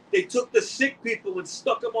 They took the sick people and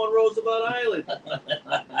stuck them on Roosevelt Island.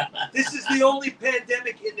 This is the only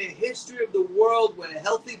pandemic in the history of the world where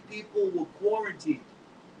healthy people were quarantined.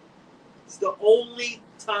 It's the only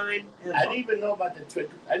time ever. I didn't even know about the trick.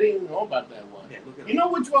 I didn't even know about that one. Yeah, look at you know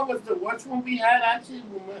which one was the worst one we had actually?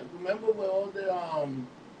 Remember where all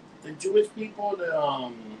the Jewish people,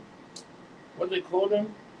 what do they call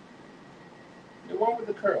them? The one with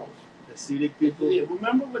the curls. Hasidic people. Yeah,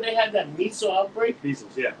 remember when they had that measles outbreak?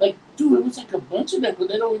 Measles, yeah. Like, dude, it was like a bunch of them because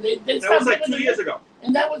they that was like 2 years ago.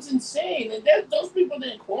 And that was insane. And those people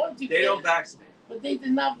didn't quarantine. They don't vaccinate. But they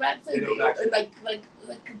did not vaccinate. They don't vaccinate. Like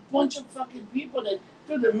a bunch of fucking people that,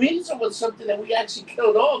 dude, the measles was something that we actually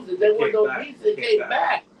killed off. They were those measles. They came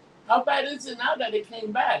back. How bad is it now that they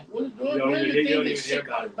came back? Where do you think this shit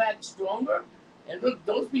comes back stronger? And look,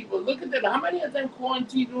 those people, look at them. How many of them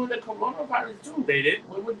quarantined during the coronavirus too? They did.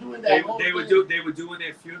 We were doing that. They were doing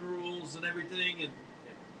their funerals and everything, and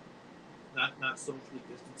not socially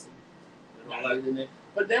distancing and all that.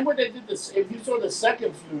 But then when they did this, if you saw the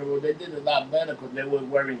second funeral, they did a lot better because they were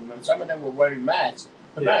wearing. Some of them were wearing masks,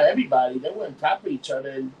 but not everybody. They were on top of each other.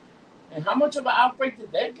 And how much of an outbreak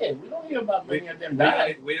did they get? We don't hear about many of them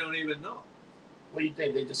dying. We don't even know. What do you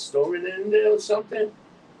think? They just store it in there or something?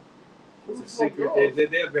 It's a secret.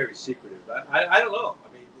 They're very secretive. I don't know.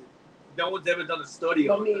 I mean, no one's ever done a study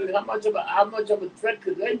on that. how much of a threat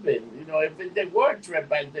could they been? You know, if they were a threat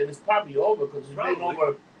back then, it's probably over because it's been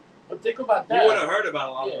over. But think about that. You would have heard about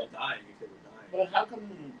a lot of them dying if they were dying. But how come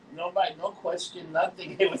nobody, no question,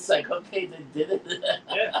 nothing? It was like, okay, they did it.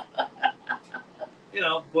 Yeah.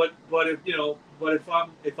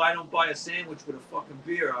 If I don't buy a sandwich with a fucking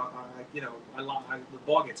beer, the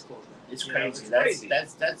bar gets closed down. It's crazy.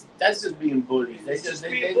 That's just being bullies.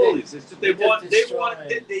 They're bullies.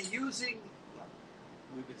 They're using.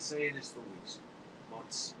 We've been saying this for weeks,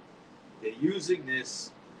 months. They're using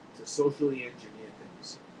this to socially engineer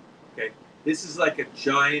things. Okay, this is like a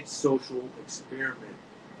giant social experiment.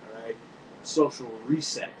 All right, a social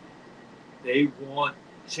reset. They want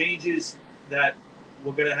changes that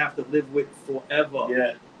we're going to have to live with forever.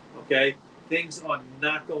 Yeah. Okay? Things are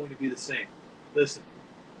not going to be the same. Listen,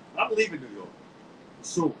 I'm leaving New York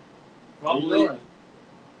soon. Probably.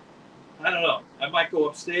 I don't know. I might go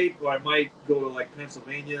upstate or I might go to like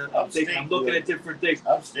Pennsylvania. I'm looking at different things.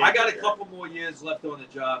 Upstate, I got a couple more years left on the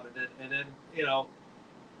job and then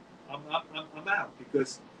I'm out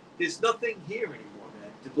because there's nothing here anymore,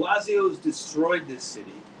 man. De Blasio's destroyed this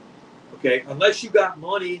city. Okay? Unless you got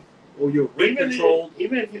money or you're rent controlled.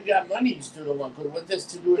 Even if you got money, you still don't want. Because what there's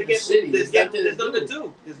to do in the city? There's nothing to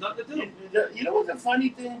do. There's nothing to do. You know what's the funny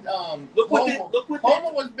thing? Look what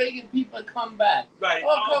Homer was begging people to come back. Right.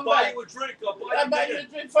 I'll buy you a drink. I'll buy you a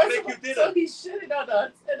drink. First of all, so he's shitting on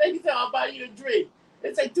us, and then he said, "I'll buy you a drink."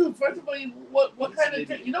 It's like, dude, first of all, what kind of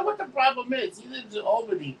drink? You know what the problem is? He lives in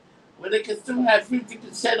Albany, where they can still have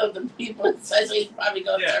 50% of the people. So he's probably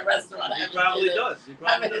going to a restaurant. He probably does.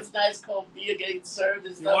 Having his nice cold beer getting served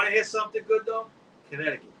and stuff. You want to hear something good, though?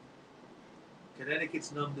 Connecticut.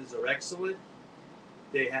 Connecticut's numbers are excellent.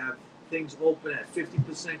 They have things open at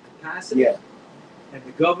 50% capacity. Yeah. And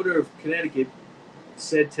the governor of Connecticut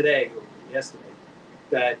said today, or yesterday,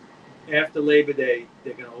 that after Labor Day,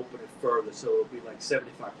 they're going to open it further, so it'll be like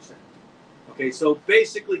 75%. Okay, so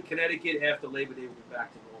basically, Connecticut after Labor Day will be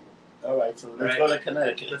back to normal. All right, so let's go to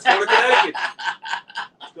Connecticut. Let's go to Connecticut.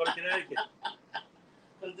 Let's go to Connecticut.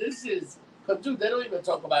 But because dude, they don't even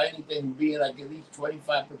talk about anything being like at least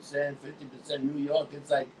 25%, 50% New York. It's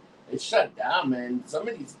like, it's shut down, man. Some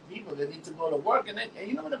of these people, they need to go to work. And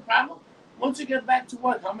you know what the problem? Once you get back to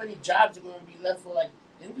work, how many jobs are going to be left for, like,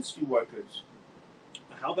 industry workers?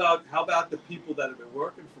 How about the people that have been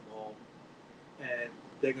working from home, and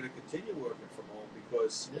they're going to continue working from home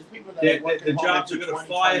because the jobs are going to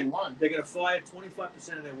fire. They're going to fire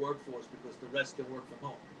 25% of their workforce because the rest can work from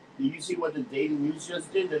home. Do you see what the Daily News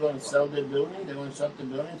just did? They're going to sell their building. They're going to shut the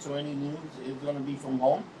building, so any news is going to be from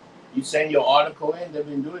home. You send your article in. They've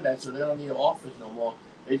been doing that, so they don't need an office no more.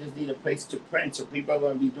 They just need a place to print. So people are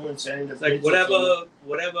going to be sending the like whatever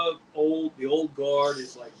the old guard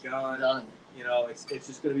is like gone. Done. You know, it's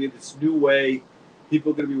just going to be this new way.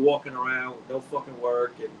 People are going to be walking around with no fucking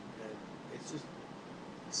work, and it's just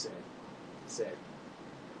sad.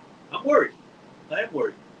 I'm worried. I am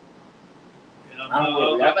worried. I'm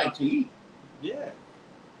worried. I like to eat. Yeah.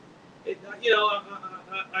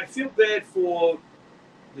 I feel bad for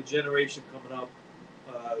the generation coming up.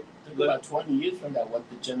 Think about 20 years from now, what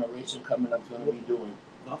the generation coming up is going to be doing.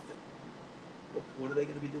 Nothing. What are they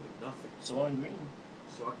going to be doing? Nothing. Sowing green.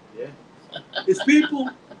 Yeah. It's people.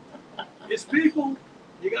 It's people.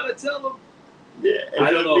 You got to tell them. Yeah. I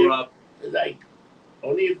don't know, Rob. Like,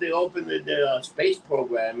 only if they open the space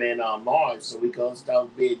program in Mars, so we can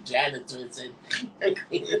start being janitors and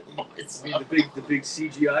cleaning Mars. The big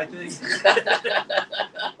CGI thing.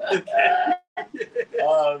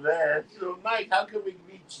 Oh man! So Mike, how can we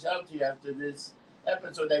reach out to you after this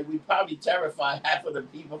episode that we probably terrify half of the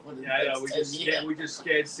people for the next 10 years? We just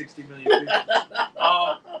scared 60 million people.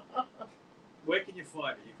 Where can you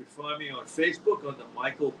find me? You can find me on Facebook under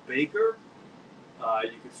Michael Baker.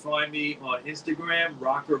 You can find me on Instagram,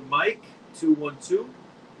 Rocker Mike 212,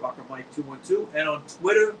 Rocker Mike 212, and on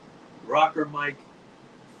Twitter, Rocker Mike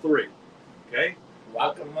 3. Okay.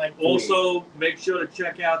 Rocker Mike 3. Also, make sure to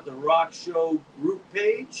check out the Rock Show group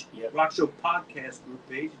page, Rock Show podcast group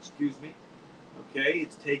page. Excuse me. Okay,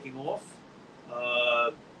 it's taking off.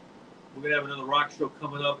 We're gonna have another Rock Show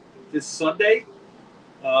coming up this Sunday.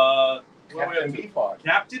 Captain Beefheart.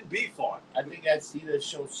 Captain Beefheart. I think that's either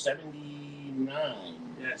show 79.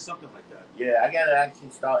 Yeah, something like that. Yeah, I gotta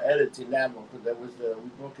actually start editing that one because we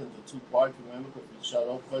broke into 2 parts. Remember, because we shut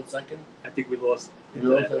off for a second. I think we lost.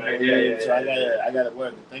 Right? Yeah. So I gotta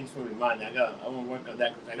work. Thanks for reminding me. I want to work on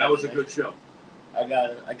that because that was a good show.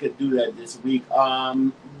 I could do that this week.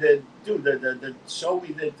 The show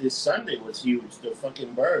we did this Sunday was huge. The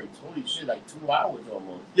fucking birds. Holy shit, like 2 hours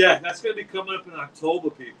almost. Yeah, that's gonna be coming up in October,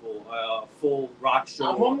 people. Full rock show.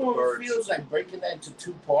 I'm almost feels like breaking that into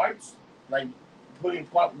 2 parts, like putting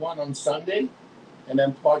part 1 on Sunday, and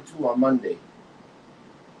then part 2 on Monday.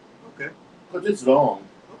 Okay. Because it's long.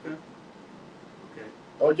 Okay.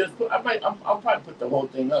 Or just I'll probably put the whole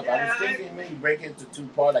thing up. Yeah, I was thinking maybe break it into 2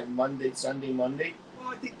 parts, like Monday, Sunday, Monday. Well,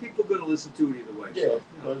 I think people are going to listen to it either way. Yeah,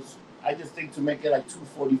 because I just think to make it like 2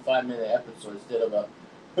 45-minute episodes instead of a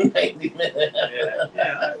 90-minute.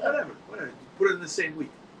 Yeah, whatever. Put it in the same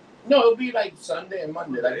week. No, it'll be like Sunday and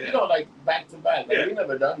Monday, like back to back. Like we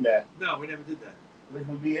never done that. No, we never did that. Which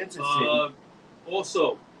would be interesting.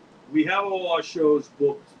 Also, we have all our shows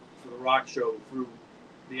booked for the Rock Show through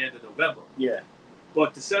the end of November. Yeah.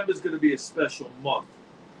 But December is going to be a special month.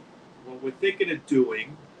 What we're thinking of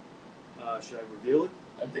doing, should I reveal it?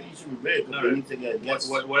 I think you should reveal it because we need to get guests.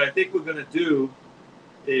 What I think we're going to do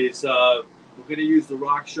is we're going to use the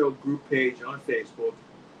Rock Show group page on Facebook,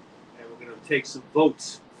 and we're going to take some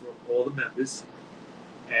votes from all the members.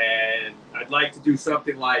 And I'd like to do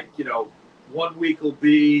something like, 1 week will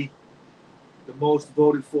be the most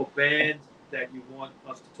voted for band that you want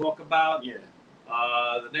us to talk about. Yeah.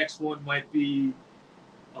 The next one might be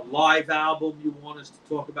a live album you want us to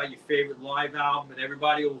talk about, your favorite live album, and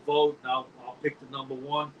everybody will vote, and I'll pick the number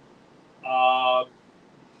one.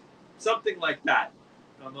 Something like that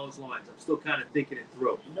on those lines. I'm still kind of thinking it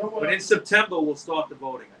through. You know what? But in September, we'll start the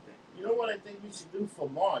voting, I think. You know what I think we should do for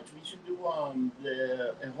March? We should do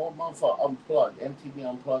a whole month for Unplugged, MTV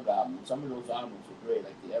Unplugged album. Some of those albums were great,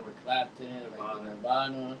 like the Eric Clapton, like the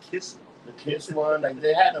Nirvana, Kiss. The Kiss one. Like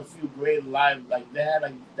they had a few great live, like they had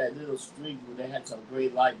like that little streak where they had some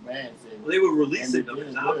great live bands. And, well, they were releasing them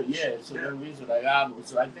as albums. Yeah, so they're releasing like albums.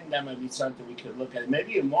 So I think that might be something we could look at,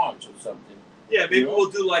 maybe in March or something. Yeah, maybe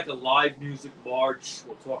we'll do like a live music March.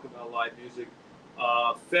 We'll talk about live music.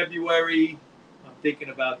 February, I'm thinking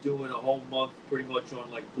about doing a whole month pretty much on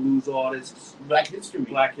like blues artists. Black History.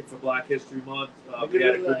 Black History Month. We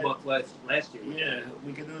had a good month last year. Yeah,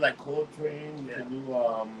 we could do like Coltrane. We could do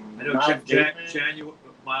I know January,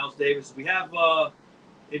 Miles Davis. We have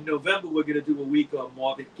in November we're gonna do a week on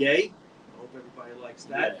Marvin Gaye. I hope everybody likes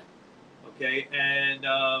that. Yeah. Okay, and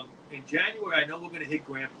in January I know we're gonna hit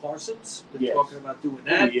Graham Parsons. We're talking about doing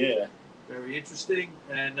that. Oh, yeah. Very interesting.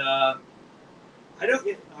 And I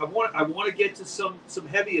want to get to some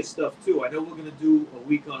heavier stuff too. I know we're going to do a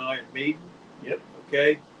week on Iron Maiden. Yep.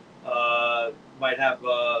 Okay. Might have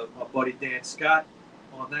our buddy Dan Scott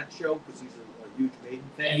on that show because he's a huge Maiden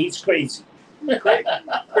fan. And he's crazy.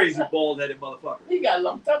 Crazy bald-headed motherfucker. He got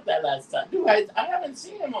lumped up that last time. Dude, I haven't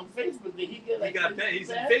seen him on Facebook. Did he get like?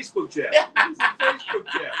 He's in Facebook jail. He's in Facebook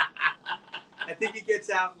jail. I think he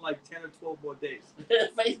gets out in like 10 or 12 more days.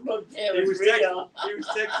 Facebook jail is real. He was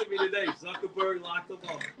texting me today. Zuckerberg locked him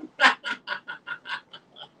up.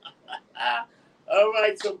 All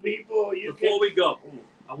right, so people, before we go,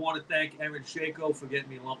 I want to thank Erin Shako for getting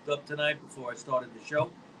me lumped up tonight before I started the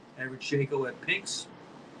show. Erin Shako at Pink's.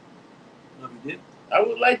 Love you, did. I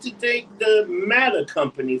would like to thank the Matter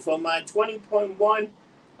Company for my 20.1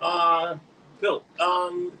 pill.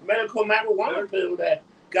 Medical marijuana pill that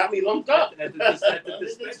got me lumped up at the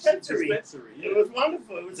dispensary. Yeah. It was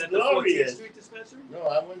wonderful. It was glorious. The 14th Street dispensary? No,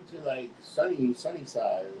 I went to like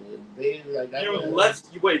Sunnyside. They like you left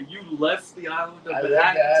the island of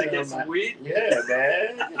Manhattan to get some weed? Yeah,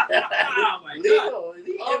 man. Oh my god!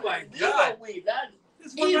 Oh my god! Weed.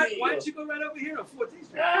 Why don't you go right over here on 14th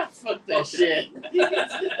Street? Ah, fuck that shit.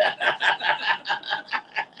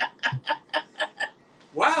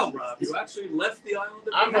 Wow, Rob, you actually left the island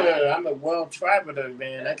of Manhattan. I'm a world traveler,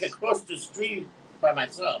 man. I can cross the street by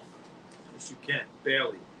myself. Yes, you can.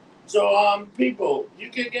 Barely. So, people, you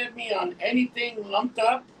can get me on anything lumped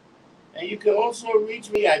up. And you can also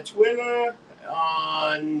reach me at Twitter,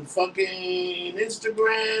 on fucking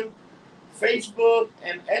Instagram, Facebook,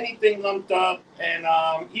 and anything lumped up. And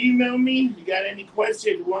email me. You got any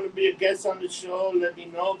questions? You want to be a guest on the show, let me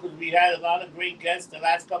know. Because we had a lot of great guests the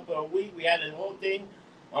last couple of weeks. We had a whole thing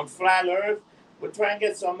on Flat Earth. We're trying to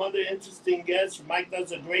get some other interesting guests. Mike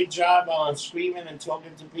does a great job on streaming and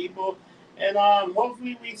talking to people. And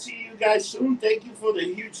hopefully we see you guys soon. Thank you for the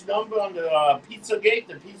huge number on the Pizzagate.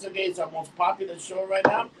 The Pizzagate is our most popular show right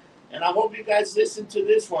now. And I hope you guys listen to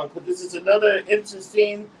this one because this is another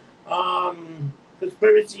interesting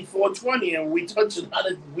Conspiracy 420. And we touch a lot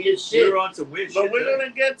of weird shit. We're on some weird shit. But we're going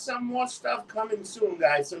to get some more stuff coming soon,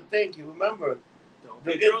 guys. So thank you. Remember, don't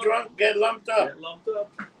get drunk, get lumped up. Get lumped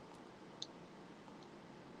up.